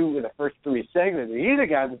in 2 of the first 3 segments. He's a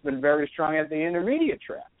guy that's been very strong at the intermediate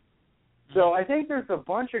track. So I think there's a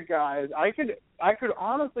bunch of guys. I could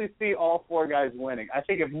honestly see all 4 guys winning. I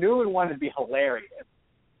think if Newman won, it'd be hilarious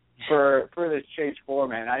for this chase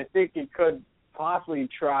format. I think it could possibly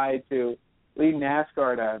try to lead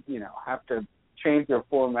NASCAR to, have to change their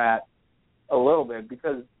format a little bit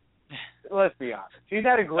because, let's be honest, he's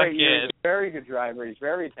had a great year. He's a very good driver. He's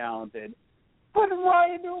very talented. But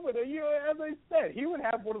Ryan Newman, as I said, he would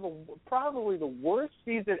have probably the worst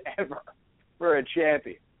season ever for a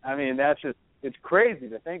champion. I mean, it's crazy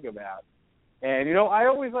to think about. And, I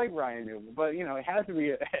always like Ryan Newman, but, it has to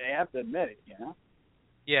be, I have to admit it,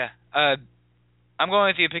 Yeah. I'm going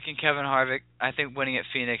with you picking Kevin Harvick. I think winning at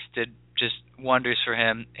Phoenix did just wonders for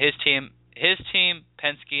him. His team,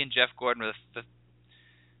 Penske and Jeff Gordon were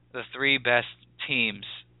the 3 best teams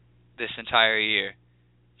this entire year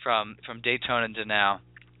from Daytona to now.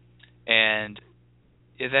 And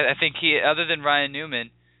I think other than Ryan Newman,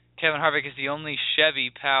 Kevin Harvick is the only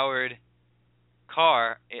Chevy-powered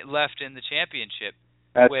car left in the championship.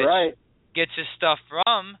 That's which right. Gets his stuff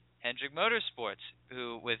from Hendrick Motorsports,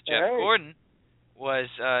 who, with Jeff Gordon, was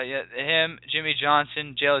him, Jimmy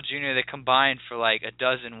Johnson, JL Jr., they combined for like a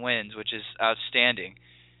dozen wins, which is outstanding.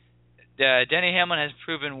 Denny Hamlin has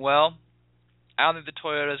proven well. I don't think the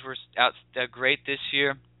Toyotas were great this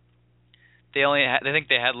year. I think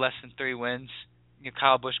they had less than 3 wins.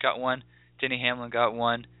 Kyle Busch got 1. Denny Hamlin got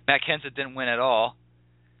 1. Matt Kenseth didn't win at all,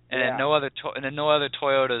 and then no other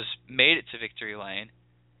Toyotas made it to victory lane.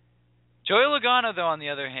 Joey Logano, though, on the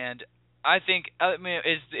other hand, I think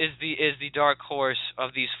is the dark horse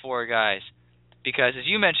of these 4 guys, because as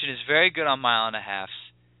you mentioned, is very good on 1.5 miles,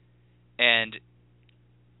 and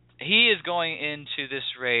he is going into this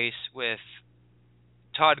race with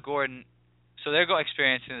Todd Gordon, so they're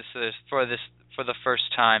experiencing this for the first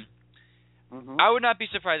time. Mm-hmm. I would not be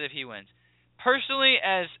surprised if he wins. Personally,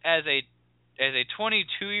 as a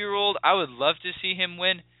 22-year-old, I would love to see him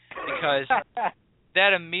win because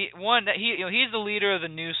he's the leader of the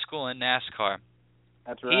new school in NASCAR.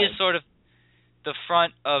 That's right. He is sort of the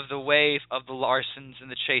front of the wave of the Larsons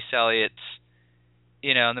and the Chase Elliott's,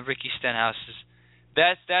 and the Ricky Stenhouses.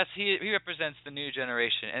 He represents the new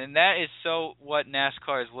generation, and that is so what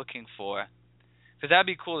NASCAR is looking for. Because that'd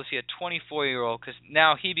be cool to see a 24-year-old, because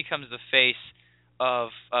now he becomes the face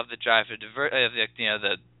of the drive for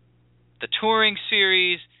the touring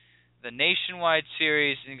series, the nationwide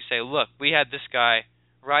series, and you can say, look, we had this guy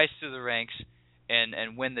rise through the ranks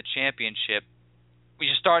and win the championship.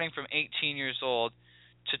 We're starting from 18 years old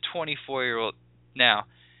to 24-year-old now.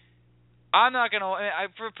 I'm not going to,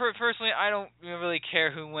 personally, I don't really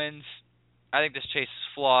care who wins. I think this chase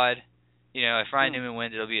is flawed. If Ryan Newman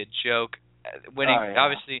wins, it'll be a joke. Winning,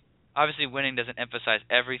 obviously winning doesn't emphasize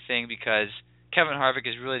everything because Kevin Harvick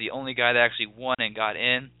is really the only guy that actually won and got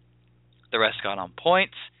in. The rest got on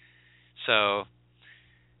points. So,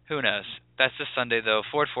 who knows? That's this Sunday, though.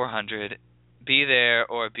 Ford 400. Be there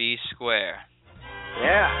or be square.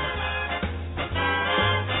 Yeah.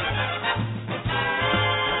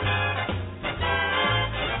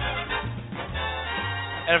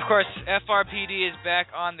 And, of course, FRPD is back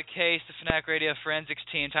on the case, the Fanatic Radio Forensics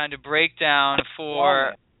team. Time to break down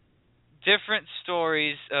 4 different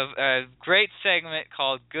stories of a great segment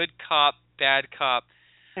called Good Cop, Bad Cop,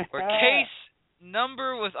 where case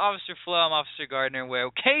number with Officer Flo, I'm Officer Gardner, where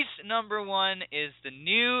case number 1 is the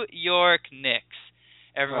New York Knicks.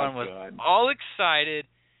 Everyone was all excited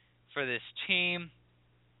for this team.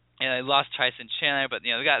 And they lost Tyson Chandler, but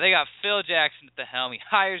they got Phil Jackson at the helm. He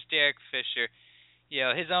hires Derek Fisher,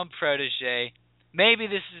 his own protege. Maybe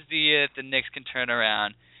this is the year that the Knicks can turn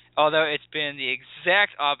around. Although it's been the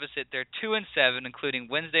exact opposite. They're 2-7, including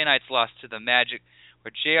Wednesday night's loss to the Magic,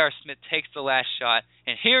 where J.R. Smith takes the last shot.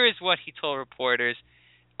 And here is what he told reporters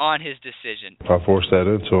on his decision. If I force that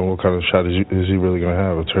into him, what kind of shot is he really going to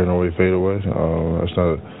have? A turn-away fadeaway? That's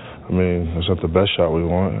not the best shot we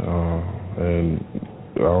want. And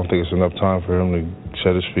I don't think it's enough time for him to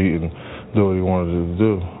set his feet and do what he wanted to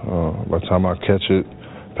do. By the time I catch it,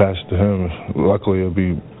 pass it to him, luckily it'll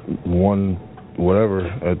be one whatever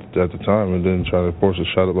at the time, and then try to force a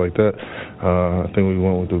shot up like that. I think we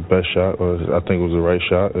went with the best shot, or I think it was the right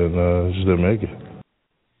shot, and just didn't make it.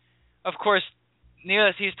 Of course, Neil,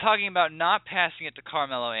 he's talking about not passing it to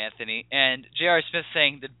Carmelo Anthony, and J.R. Smith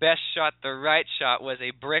saying the best shot, the right shot, was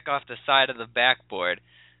a brick off the side of the backboard.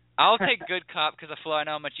 I'll take good cop because, Flo, I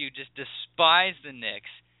know how much you just despise the Knicks.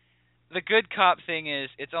 The good cop thing is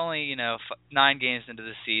it's only, 9 games into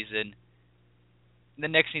the season. The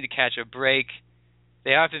Knicks need to catch a break.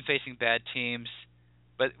 They have been facing bad teams,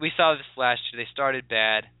 but we saw this last year. They started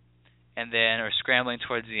bad and then are scrambling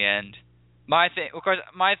towards the end. My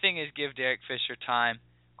thing is give Derek Fisher time.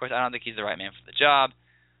 Of course, I don't think he's the right man for the job,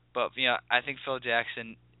 but I think Phil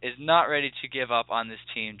Jackson is not ready to give up on this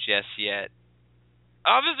team just yet.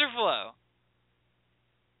 Officer Flo.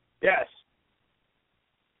 Yes.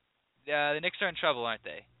 The Knicks are in trouble, aren't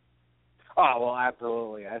they? Oh, well,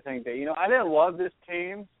 absolutely. I think that, I didn't love this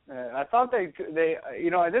team. I thought they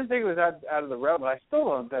I didn't think it was out of the realm, but I still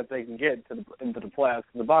don't think they can get into the playoffs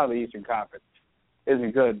because the bottom of the Eastern Conference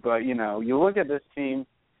isn't good. But, you look at this team,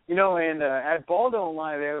 and at Ball Don't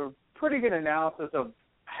Lie, they have a pretty good analysis of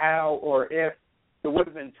how or if it would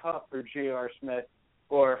have been tough for J.R. Smith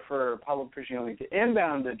or for Pablo Prigioni to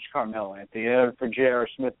inbound to Carmelo Anthony, for J.R.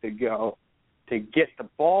 Smith to go to get the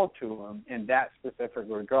ball to him in that specific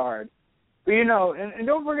regard. But, and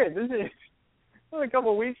don't forget, this is a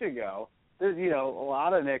couple of weeks ago. There's, a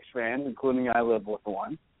lot of Knicks fans, including I live with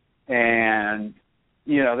one, and,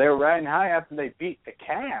 they were riding high after they beat the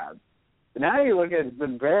Cavs. But now you look at it, it's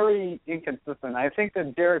been very inconsistent. I think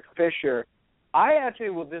that Derek Fisher, I actually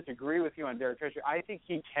will disagree with you on Derek Fisher. I think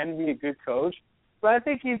he can be a good coach, but I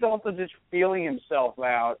think he's also just feeling himself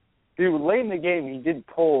out. Dude, late in the game, he did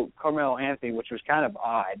pull Carmelo Anthony, which was kind of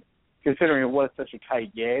odd, considering it was such a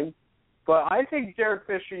tight game. But I think Derek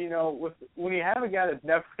Fisher, when you have a guy that's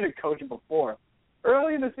never been a coach before,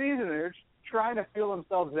 early in the season, they're just trying to feel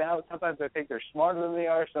themselves out. Sometimes I think they're smarter than they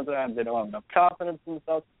are. Sometimes they don't have enough confidence in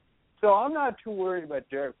themselves. So I'm not too worried about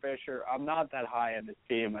Derek Fisher. I'm not that high on this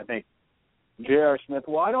team. I think J.R. Smith,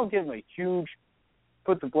 well, I don't give him a huge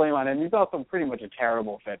put the blame on him. He's also pretty much a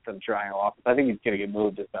terrible fit for the Triangle office. I think he's going to get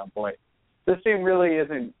moved at some point. This team really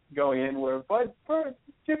isn't going anywhere. But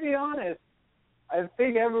to be honest, I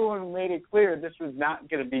think everyone made it clear this was not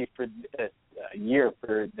going to be for this year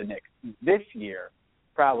for the Knicks. This year,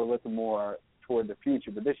 probably looking more toward the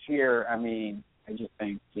future. But this year, I just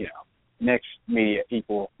think, Knicks media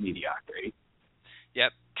equal mediocrity.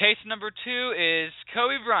 Yep. Case number 2 is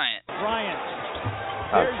Kobe Bryant.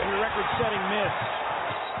 There's your record-setting miss.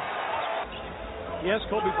 Yes,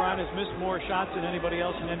 Kobe Bryant has missed more shots than anybody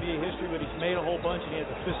else in NBA history, but he's made a whole bunch, and he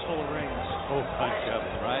has a fistful of rings. Oh, bunch of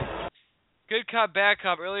them, right? Good cop, bad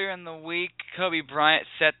cop. Earlier in the week, Kobe Bryant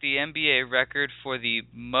set the NBA record for the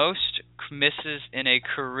most misses in a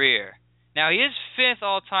career. Now, he is 5th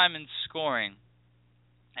all-time in scoring,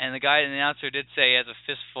 and the announcer did say he has a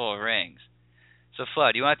fistful of rings. So,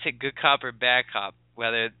 Flo, do you want to take good cop or bad cop?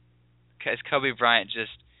 Whether is Kobe Bryant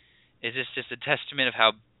is this just a testament of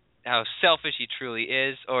how selfish he truly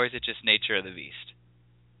is, or is it just nature of the beast?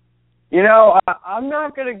 I'm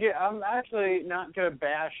actually not going to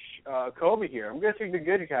bash Kobe here. I'm going to take the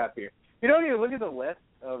good cop here. You look at the list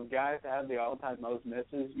of guys that have the all-time most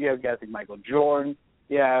misses. You have guys like Michael Jordan.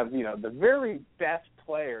 You have, the very best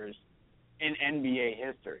players in NBA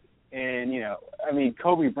history. And,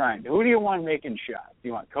 Kobe Bryant. Who do you want making shots? Do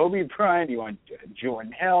you want Kobe Bryant? Do you want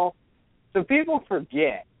Jordan Hill? So people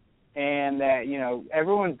forget. And that,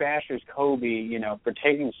 everyone bashes Kobe, for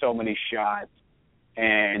taking so many shots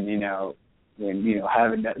and,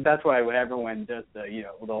 having that. That's why when everyone does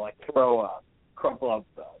they'll throw a crumple up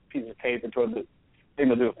piece of paper toward the thing,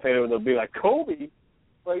 they'll do a fadeaway, they'll be like, Kobe.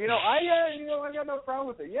 But, I got no problem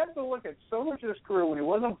with it. You have to look at so much of his career when he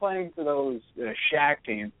wasn't playing for those Shaq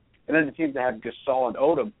teams, and then the teams that have Gasol and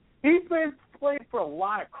Odom. He's played for a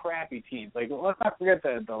lot of crappy teams. Like, let's not forget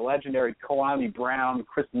the legendary Kwame Brown,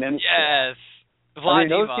 Chris Mims. Yes. Vlade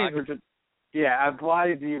those Divac. teams were just,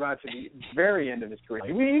 Vlade Divac at the very end of his career.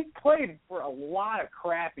 He played for a lot of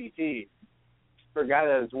crappy teams for a guy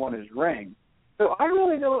that has won his ring. So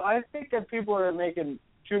I think that people are making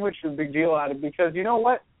too much of a big deal out of it because you know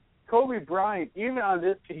what? Kobe Bryant, even on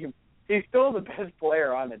this team, he's still the best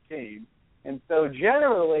player on the team. And so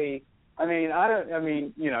generally,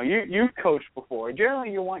 you've coached before.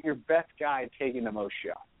 Generally, you want your best guy taking the most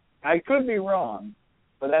shots. I could be wrong,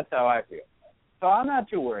 but that's how I feel. So I'm not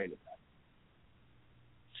too worried about it.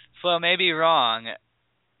 Flo may be wrong,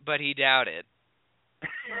 but he doubted.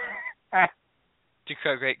 To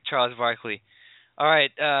quote great Charles Barkley. All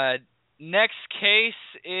right, next case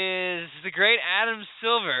is the great Adam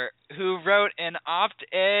Silver, who wrote an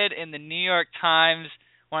op-ed in the New York Times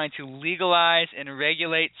wanting to legalize and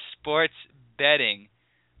regulate sports betting.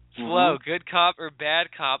 Flo, good cop or bad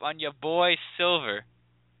cop on your boy Silver?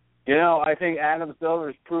 You know, I think Adam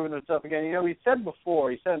Silver's proven himself again. You know, he said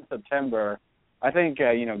in September, I think,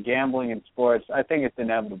 gambling in sports, I think it's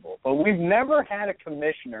inevitable. But we've never had a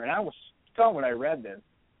commissioner, and I was stunned when I read this,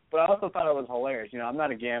 but I also thought it was hilarious. You know, I'm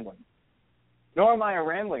not a gambling, nor am I a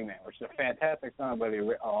rambling man, which is a fantastic song by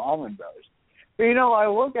the Allman Brothers. But, you know, I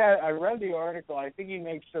read the article. I think he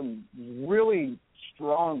makes some really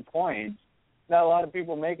strong points that a lot of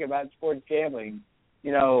people make about sports gambling.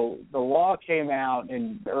 You know, the law came out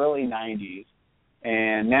in the early 90s,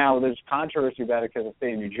 and now there's controversy about it because of the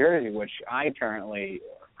state of New Jersey, which I'm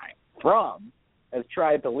from, has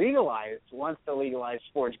tried to wants to legalize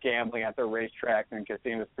sports gambling at their racetracks and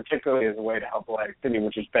casinos, particularly as a way to help Atlantic City,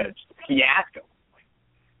 which has been a fiasco.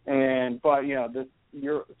 But you know,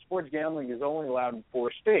 your sports gambling is only allowed in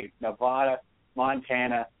 4 states: Nevada,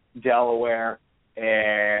 Montana, Delaware,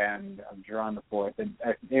 and I'm drawing the 4th, and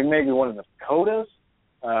it may be one of the Dakotas.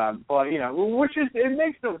 But, you know, it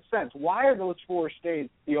makes no sense. Why are those 4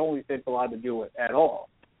 states the only states allowed to do it at all?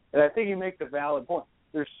 And I think he makes a valid point.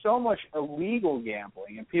 There's so much illegal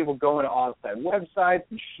gambling and people going to offsite websites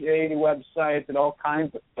and shady websites and all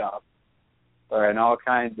kinds of stuff, and all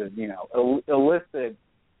kinds of, you know, illicit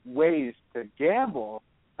ways to gamble.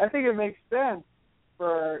 I think it makes sense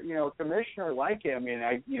for, you know, a commissioner like him.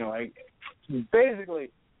 I mean,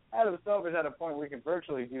 basically, Adam Silver's at a point where he can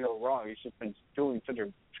virtually do no wrong. He's just been doing such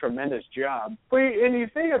a tremendous job. And you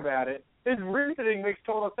think about it, his reasoning makes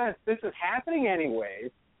total sense. This is happening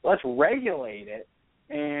anyways. Let's regulate it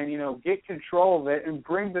and, you know, get control of it and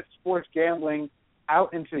bring the sports gambling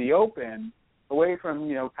out into the open, away from,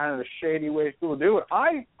 you know, kind of the shady ways people do it.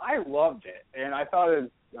 I loved it, and I thought his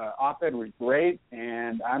op-ed was great,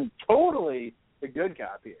 and I'm totally the good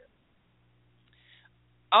cop here.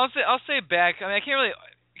 I'll say back. I mean, I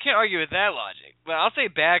can't argue with that logic, but I'll say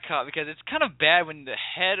bad cop because it's kind of bad when the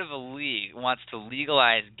head of a league wants to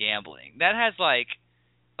legalize gambling. That has like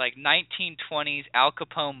 1920s Al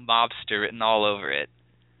Capone mobster written all over it.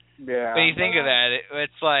 Yeah. When you think of that,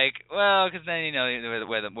 it's like, well, because then, you know,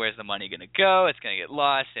 where's the money going to go? It's going to get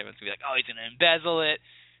lost. Everyone's going to be like, oh, he's going to embezzle it.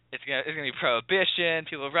 It's going to be prohibition.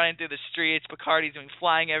 People running through the streets. Bacardi's going to be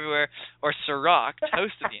flying everywhere. Or Ciroc,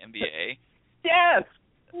 toast of the NBA. Yes.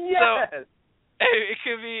 So, it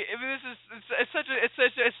could be. I mean,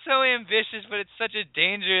 it's so ambitious, but it's such a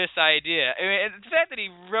dangerous idea. I mean, the fact that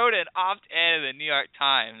he wrote an op-ed in the New York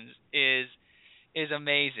Times is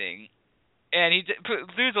amazing, and he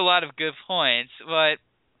proves a lot of good points. But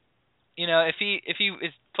you know, if he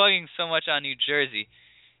is plugging so much on New Jersey,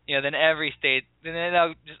 you know, then every state, then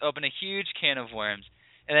that'll just open a huge can of worms,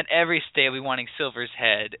 and then every state will be wanting Silver's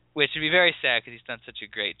head, which would be very sad because he's done such a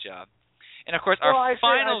great job. And, of course, I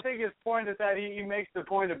think his point is that he makes the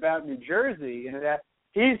point about New Jersey, and that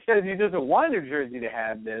he says he doesn't want New Jersey to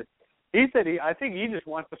have this. He said I think he just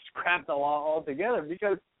wants to scrap the law altogether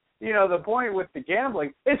because, you know, the point with the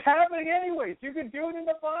gambling, it's happening anyways. You can do it in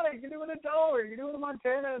Nevada, you can do it in Delaware, you can do it in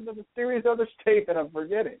Montana, and the mysterious other state that I'm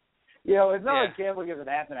forgetting. You know, it's not like gambling doesn't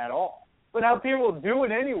happen at all. But now people do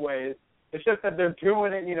it anyways. It's just that they're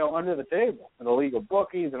doing it, you know, under the table, and illegal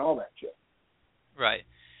bookies and all that shit. Right.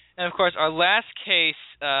 And, of course, our last case,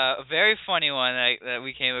 a very funny one that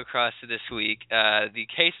we came across this week, the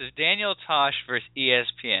case of Daniel Tosh versus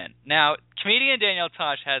ESPN. Now, comedian Daniel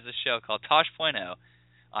Tosh has a show called Tosh.0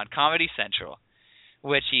 on Comedy Central,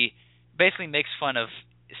 which he basically makes fun of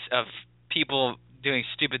people doing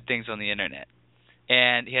stupid things on the Internet.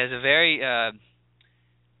 And he has a very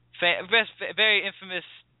very infamous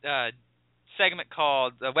segment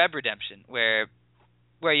called Web Redemption, where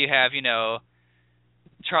you have, you know,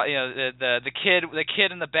 the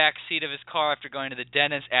kid in the back seat of his car after going to the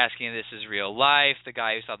dentist asking if this is real life, the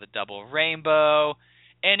guy who saw the double rainbow,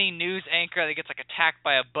 any news anchor that gets like attacked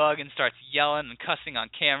by a bug and starts yelling and cussing on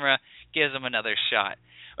camera, gives him another shot.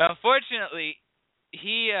 But unfortunately,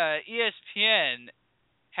 ESPN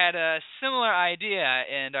had a similar idea,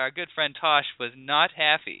 and our good friend Tosh was not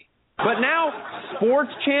happy. But now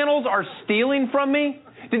sports channels are stealing from me?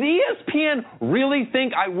 Did ESPN really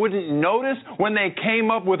think I wouldn't notice when they came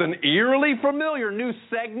up with an eerily familiar new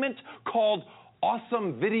segment called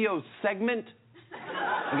Awesome Video Segment?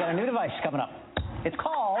 We got a new device coming up. It's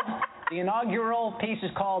called, the inaugural piece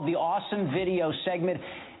is called the Awesome Video Segment,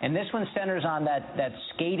 and this one centers on that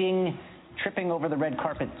skating tripping over the red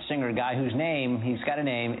carpet singer guy whose name, he's got a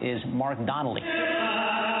name, is Mark Donnelly.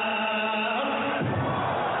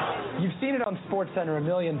 You've seen it on SportsCenter a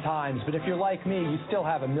million times, but if you're like me, you still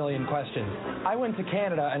have a million questions. I went to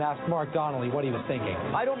Canada and asked Mark Donnelly what he was thinking.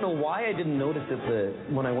 I don't know why I didn't notice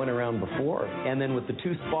it when I went around before. And then with the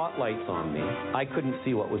two spotlights on me, I couldn't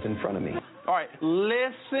see what was in front of me. All right,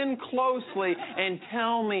 listen closely and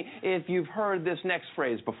tell me if you've heard this next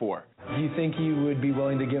phrase before. Do you think you would be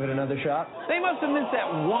willing to give it another shot? They must have missed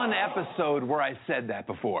that one episode where I said that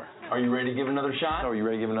before. Are you ready to give another shot? Are you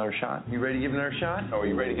ready to give another shot? You ready to give another shot? Are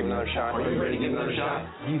you ready to give another shot? Are you ready to give another shot?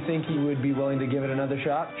 Do you think you would be willing to give it another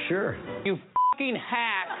shot? Sure. You fucking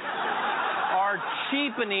hacks are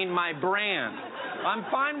cheapening my brand. I'm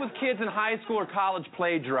fine with kids in high school or college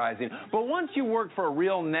plagiarizing, but once you work for a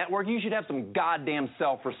real network, you should have some goddamn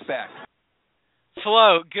self-respect.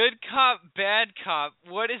 Flo, good cop, bad cop.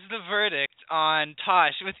 What is the verdict on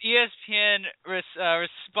Tosh? With ESPN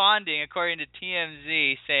responding, according to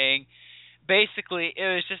TMZ, saying basically it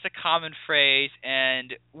was just a common phrase,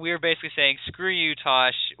 and we're basically saying, screw you,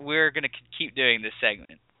 Tosh, we're going to keep doing this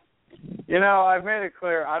segment. You know, I've made it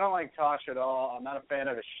clear, I don't like Tosh at all. I'm not a fan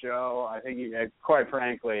of his show. I think quite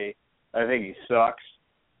frankly, I think he sucks.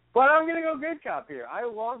 But I'm going to go good cop here. I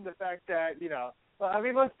love the fact that,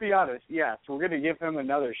 let's be honest. Yes, we're going to give him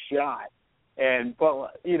another shot.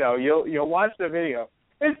 But you'll watch the video.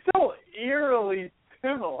 It's so eerily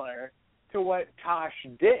similar to what Tosh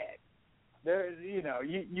did. There,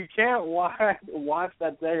 you can't watch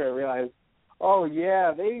that thing and realize, oh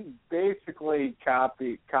yeah, they basically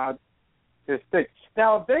copied this thing.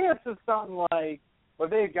 Now, if they had said something like, if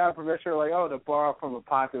they had got permission, like, to borrow from a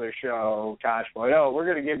popular show, Tosh Boy, we're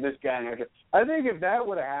going to give this guy an extra. I think if that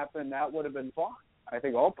would have happened, that would have been fine. I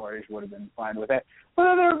think all parties would have been fine with that. But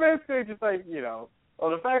then they were basically just like,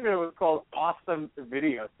 the fact that it was called Awesome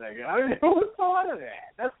Video Segment, I mean, who thought of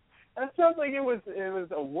that? That sounds like it was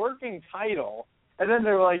a working title, and then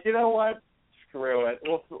they were like, you know what? Screw it.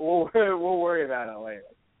 We'll worry about it later.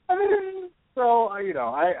 I mean, so I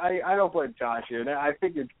don't blame Josh here. I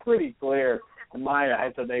think it's pretty clear in my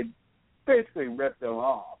eyes that they basically ripped him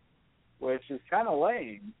off, which is kind of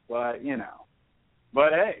lame. But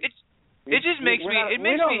but hey, it makes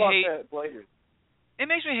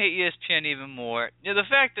me hate ESPN even more. The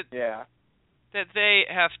fact that they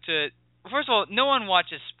have to. First of all, no one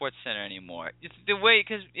watches SportsCenter anymore. It's the way,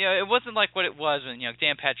 because it wasn't like what it was when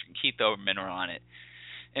Dan Patrick and Keith Olbermann were on it,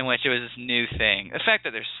 in which it was this new thing. The fact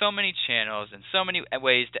that there's so many channels and so many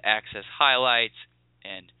ways to access highlights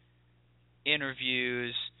and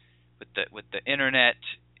interviews with the internet,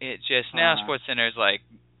 it just now SportsCenter is like,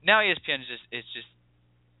 now ESPN is just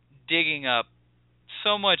digging up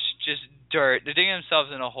so much just dirt. They're digging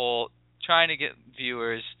themselves in a hole, trying to get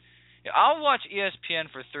viewers. I'll watch ESPN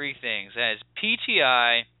for three things. That is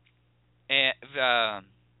PTI, and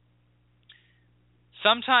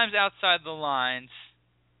sometimes Outside the Lines,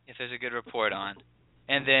 if there's a good report on,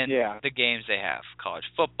 and then the games they have: college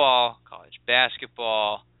football, college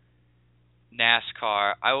basketball,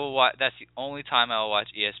 NASCAR. I will watch. That's the only time I will watch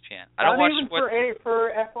ESPN. I don't watch even sports.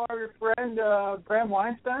 for FR, your friend Bram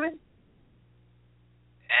Weinstein.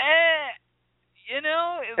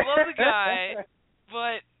 Love the guy,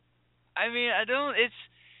 but. I mean, I don't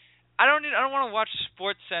want to watch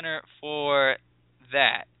SportsCenter for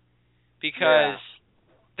that because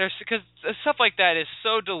stuff like that is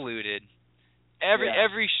so diluted.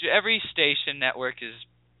 Every station network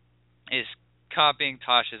is copying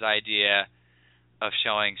Tosh's idea of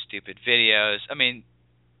showing stupid videos. I mean,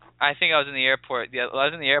 I think I was in the airport. I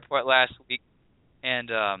was in the airport last week, and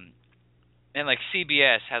like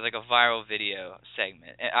CBS has like a viral video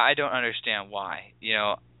segment. And I don't understand why.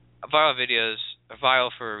 Viral videos are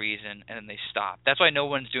viral for a reason, and then they stop. That's why no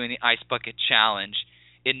one's doing the Ice Bucket Challenge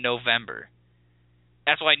in November.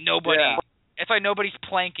 That's why nobody's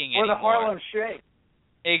planking anymore. Or the Harlem Shake.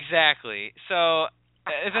 Exactly. So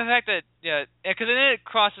the fact that because then it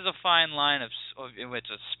crosses a fine line of which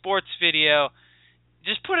a sports video.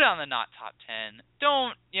 Just put it on the not top 10.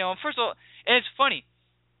 Don't first of all, and it's funny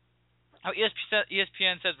how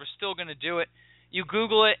ESPN says we're still going to do it. You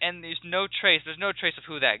Google it, and there's no trace. There's no trace of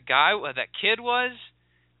who that kid was.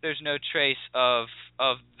 There's no trace of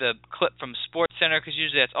the clip from SportsCenter, because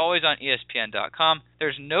usually that's always on ESPN.com.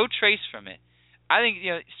 There's no trace from it. I think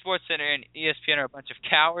SportsCenter and ESPN are a bunch of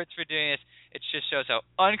cowards for doing this. It just shows how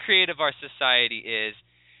uncreative our society is.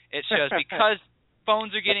 It shows because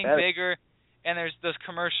phones are getting bigger, and there's those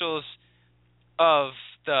commercials of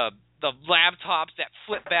the laptops that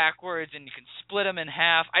flip backwards and you can split them in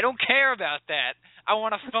half. I don't care about that. I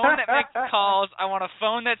want a phone that makes calls. I want a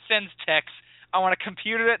phone that sends texts. I want a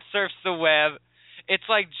computer that surfs the web. It's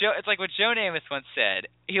like what Joe Namath once said.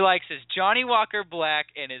 He likes his Johnny Walker black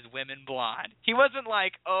and his women blonde. He wasn't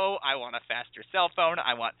like, oh, I want a faster cell phone.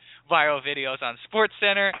 I want viral videos on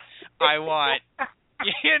SportsCenter. I want, I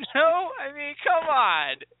mean, come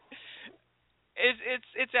on.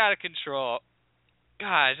 It's out of control.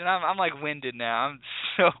 Gosh, and I'm like winded now.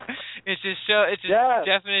 It's just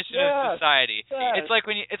definition of society. Yes. It's like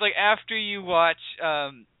after you watch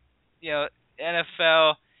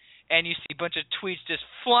NFL and you see a bunch of tweets just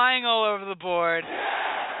flying all over the board.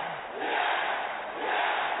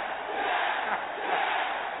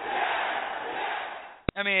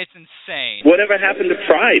 I mean, it's insane. Whatever happened to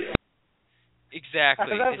pride?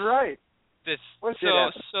 Exactly. That's right.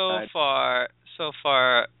 So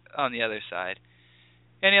far on the other side.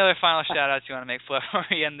 Any other final shout-outs you want to make before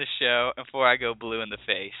we end the show and before I go blue in the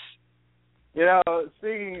face?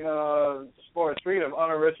 Speaking of sports, speaking of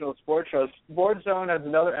unoriginal sports shows, Sports Zone has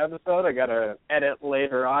another episode I got to edit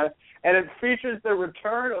later on, and it features the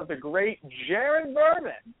return of the great Jared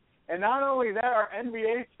Berman. And not only that, our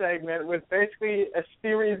NBA segment with basically a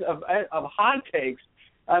series of hot takes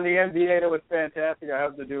on the NBA that was fantastic. I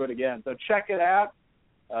hope to do it again. So check it out.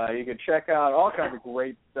 You can check out all kinds of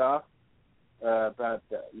great stuff about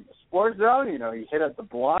Sports Zone. You hit up the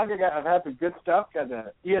blog. I've had some good stuff. Got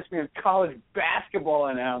the ESPN college basketball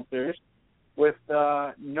announcers with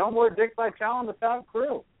no more Dick Vitale on the top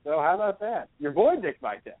crew. So how about that? Your boy Dick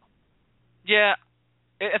Vitale. Yeah,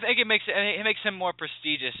 I think it makes him more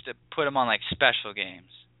prestigious to put him on like special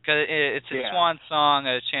games because it's a swan song,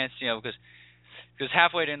 a chance, because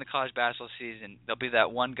halfway during the college basketball season there'll be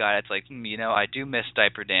that one guy that's like, I do miss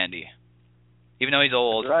Diaper Dandy, even though he's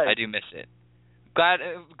old. Right. I do miss it.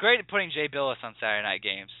 Great at putting Jay Billis on Saturday night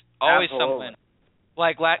games. Always someone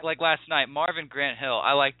like last night. Marvin Grant Hill.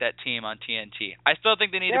 I like that team on TNT. I still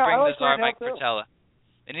think they need to bring the czar Mike Fratello.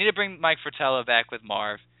 They need to bring Mike Fratello back with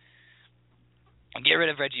Marv and get rid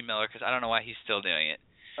of Reggie Miller because I don't know why he's still doing it.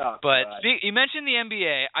 But you mentioned the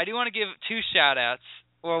NBA. I do want to give two shout-outs,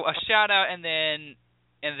 or a shout-out and then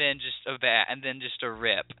just a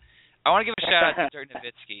rip. I want to give a shout-out to Dirk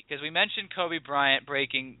Nowitzki because we mentioned Kobe Bryant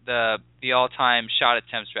breaking the all-time shot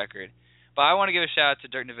attempts record. But I want to give a shout-out to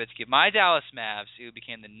Dirk Nowitzki. My Dallas Mavs, who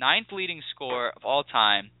became the 9th leading scorer of all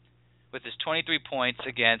time with his 23 points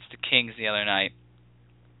against the Kings the other night.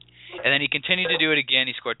 And then he continued to do it again.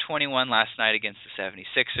 He scored 21 last night against the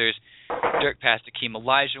 76ers. Dirk passed Akeem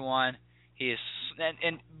Olajuwon. He is,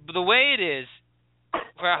 and the way it is,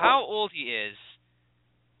 for how old he is,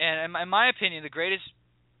 and in my opinion, the greatest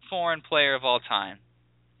foreign player of all time.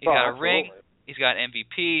 He's got a ring. He's got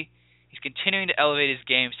MVP. He's continuing to elevate his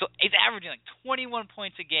game. So he's averaging like 21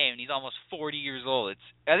 points a game, and he's almost 40 years old.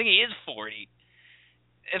 I think he is 40.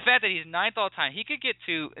 The fact that he's 9th all time, he could get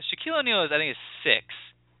to Shaquille O'Neal is 6,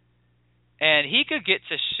 and he could get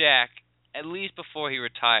to Shaq at least before he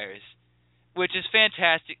retires, which is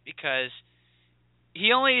fantastic because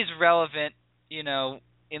he only is relevant,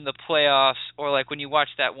 in the playoffs, or like when you watch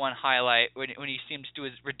that one highlight when he seems to do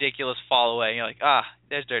his ridiculous fall away, and you're like,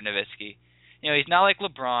 there's Dirk Nowitzki. He's not like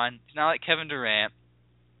LeBron. He's not like Kevin Durant.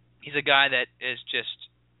 He's a guy that is just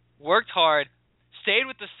worked hard, stayed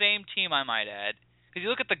with the same team, I might add. Because you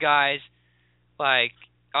look at the guys like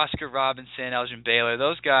Oscar Robinson, Elgin Baylor,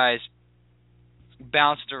 those guys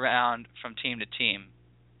bounced around from team to team.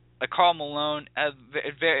 Like Karl Malone had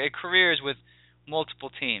careers with multiple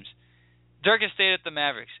teams. Dirk has stayed at the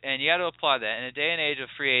Mavericks, and you got to applaud that. In a day and age of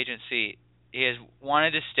free agency, he has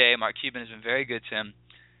wanted to stay. Mark Cuban has been very good to him.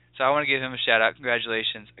 So I want to give him a shout-out.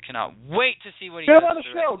 Congratulations. I cannot wait to see what he does. Get him on the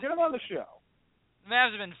show. Get him on the show. The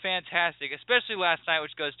Mavs have been fantastic, especially last night,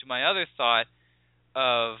 which goes to my other thought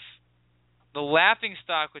of the laughing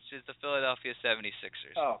stock, which is the Philadelphia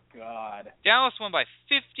 76ers. Oh, God. Dallas won by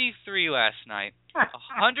 53 last night,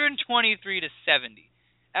 123 to 70.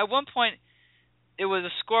 At one point, the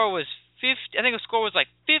score was 50. I think the score was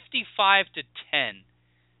like 55 to 10.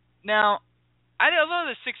 Now, although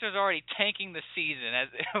the Sixers are already tanking the season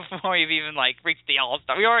before we've even reached the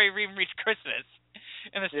All-Star, we already even reached Christmas,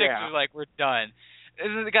 and the Sixers we're done.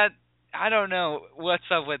 I don't know what's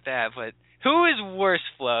up with that, but who is worse,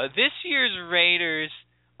 Flo? This year's Raiders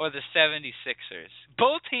or the 76ers?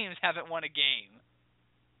 Both teams haven't won a game.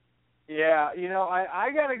 Yeah, I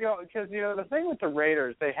got to go because, the thing with the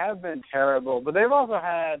Raiders, they have been terrible, but they've also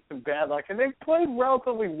had some bad luck, and they've played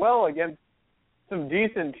relatively well against some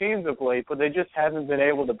decent teams of late, but they just haven't been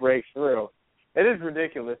able to break through. It is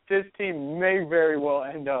ridiculous. This team may very well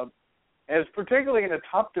end up, and it's particularly in a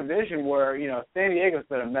tough division where, San Diego's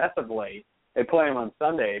been a mess of late. They play them on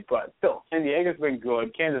Sunday, but still, San Diego's been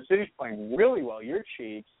good. Kansas City's playing really well. Your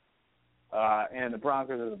Chiefs. and the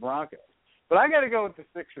Broncos are the Broncos. But I got to go with the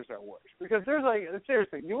Sixers are worse because there's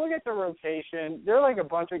seriously, you look at the rotation, they're like a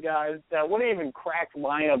bunch of guys that wouldn't even crack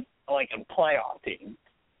lineup like a playoff team.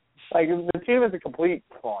 Like the team is a complete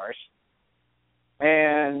farce. But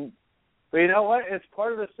you know what? It's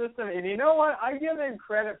part of the system. And you know what? I give them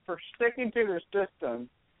credit for sticking to their system.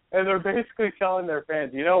 And they're basically telling their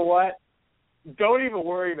fans, you know what? Don't even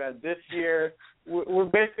worry about it. This year. We're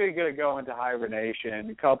basically going to go into hibernation.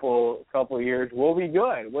 A couple years, we'll be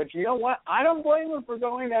good. Which, you know what? I don't blame them for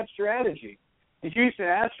going that strategy. The Houston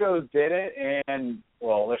Astros did it, and,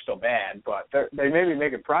 well, they're still bad, but they may be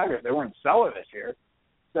making progress. They weren't selling this year.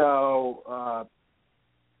 So,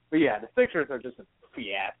 but yeah, the Sixers are just a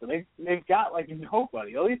fiasco. They've got, like,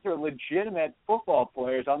 nobody. At least they're legitimate football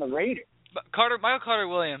players on the Raiders. Michael Carter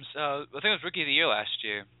Williams, I think it was Rookie of the Year last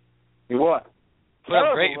year. He was. Put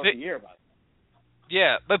up great Rookie of the Year, by the way.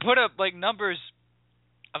 Yeah, but put up, like, numbers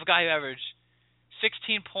of a guy who averaged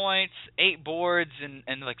 16 points, 8 boards, and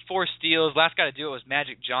like 4 steals. Last guy to do it was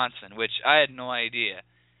Magic Johnson, which I had no idea.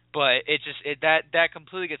 But that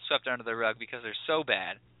completely gets swept under the rug because they're so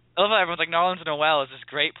bad. I love how everyone's like, Nerlens Noel is this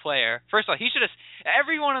great player. First of all,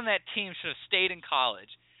 everyone on that team should have stayed in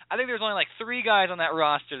college. I think there's only like 3 guys on that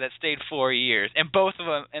roster that stayed 4 years, and both of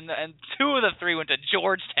them, and 2 of the 3 went to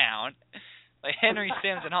Georgetown. Like Henry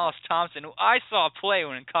Sims and Hollis Thompson, who I saw play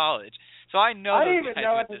when in college. So I know I didn't even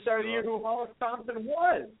know at the start of the year who Hollis Thompson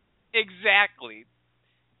was. Exactly.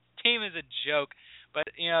 Team is a joke.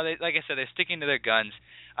 But, you know, like I said, they're sticking to their guns.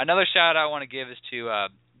 Another shout-out I want to give is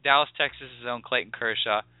to Dallas, Texas' own Clayton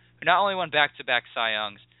Kershaw, who not only won back-to-back Cy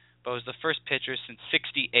Youngs, but was the first pitcher since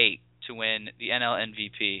 '68 to win the NL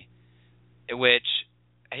MVP, which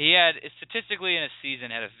he had, statistically in a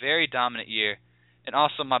season, had a very dominant year. And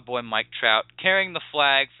also my boy Mike Trout carrying the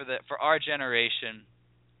flag for our generation,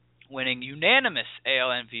 winning unanimous AL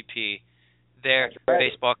MVP. There,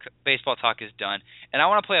 baseball talk is done. And I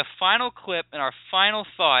want to play a final clip and our final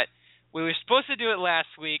thought. We were supposed to do it last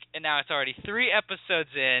week, and now it's already 3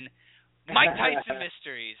 episodes in. Mike Tyson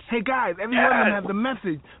Mysteries. Hey guys, every one of them has a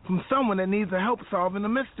message from someone that needs help solving a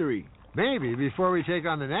mystery. Maybe before we take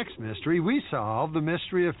on the next mystery, we solve the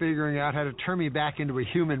mystery of figuring out how to turn me back into a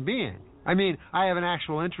human being. I mean, I have an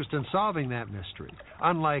actual interest in solving that mystery,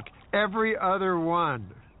 unlike every other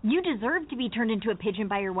one. You deserve to be turned into a pigeon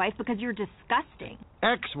by your wife because you're disgusting.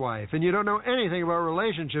 Ex-wife, and you don't know anything about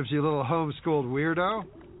relationships, you little homeschooled weirdo.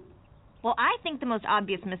 Well, I think the most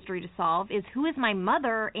obvious mystery to solve is who is my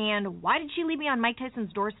mother and why did she leave me on Mike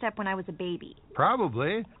Tyson's doorstep when I was a baby?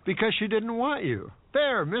 Probably because she didn't want you.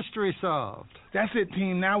 There, mystery solved. That's it,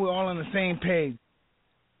 team. Now we're all on the same page.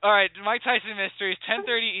 All right, Mike Tyson Mysteries,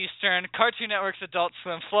 10:30 Eastern, Cartoon Network's Adult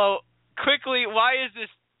Swim. Flo, quickly, why is this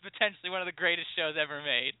potentially one of the greatest shows ever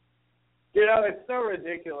made? You know, it's so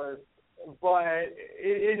ridiculous, but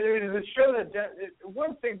it is a show that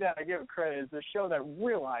one thing that I give credit is a show that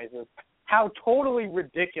realizes how totally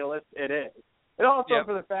ridiculous it is. And also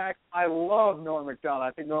for the fact I love Norm Macdonald.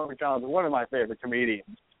 I think Norm Macdonald is one of my favorite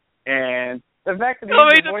comedians. And the fact that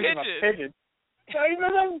he's the voice of a pigeon. Even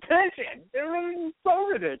a pigeon. It is so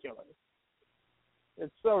ridiculous.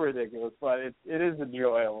 It's so ridiculous, but it is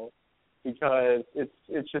enjoyable because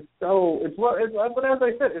it's just so but as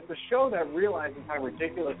I said, it's a show that realizes how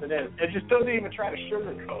ridiculous it is. It just doesn't even try to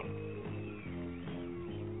sugarcoat it.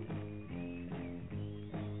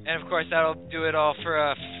 And of course, that'll do it all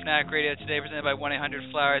for Fanatic Radio today, presented by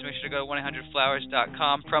 1-800-Flowers. Make sure to go to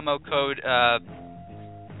 1-800-Flowers.com. Promo code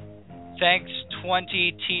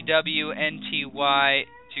Thanks20 TWNTY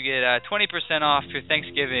to get 20% off your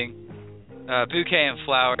Thanksgiving bouquet and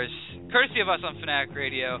flowers, courtesy of us on Fanatic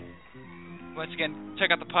Radio. Once again,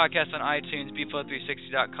 check out the podcast on iTunes,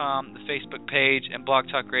 bflow360.com, the Facebook page, and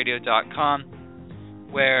blogtalkradio.com,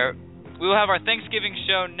 where we will have our Thanksgiving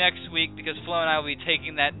show next week because Flo and I will be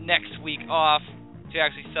taking that next week off to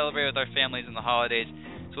actually celebrate with our families in the holidays.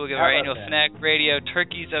 So we'll give our annual Fanatic Radio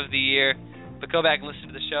Turkeys of the Year. But go back and listen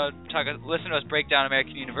to the show. Listen to us break down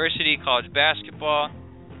American University, college basketball,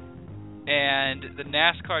 and the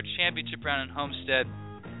NASCAR Championship round in Homestead.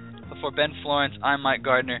 For Ben Florence, I'm Mike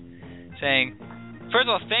Gardner, saying, first of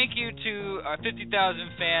all, thank you to our 50,000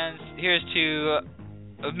 fans. Here's to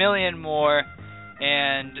 1 million more,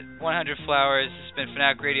 and 100 Flowers. It's been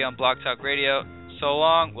Fanatic Radio on Blog Talk Radio. So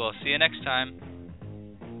long. We'll see you next time.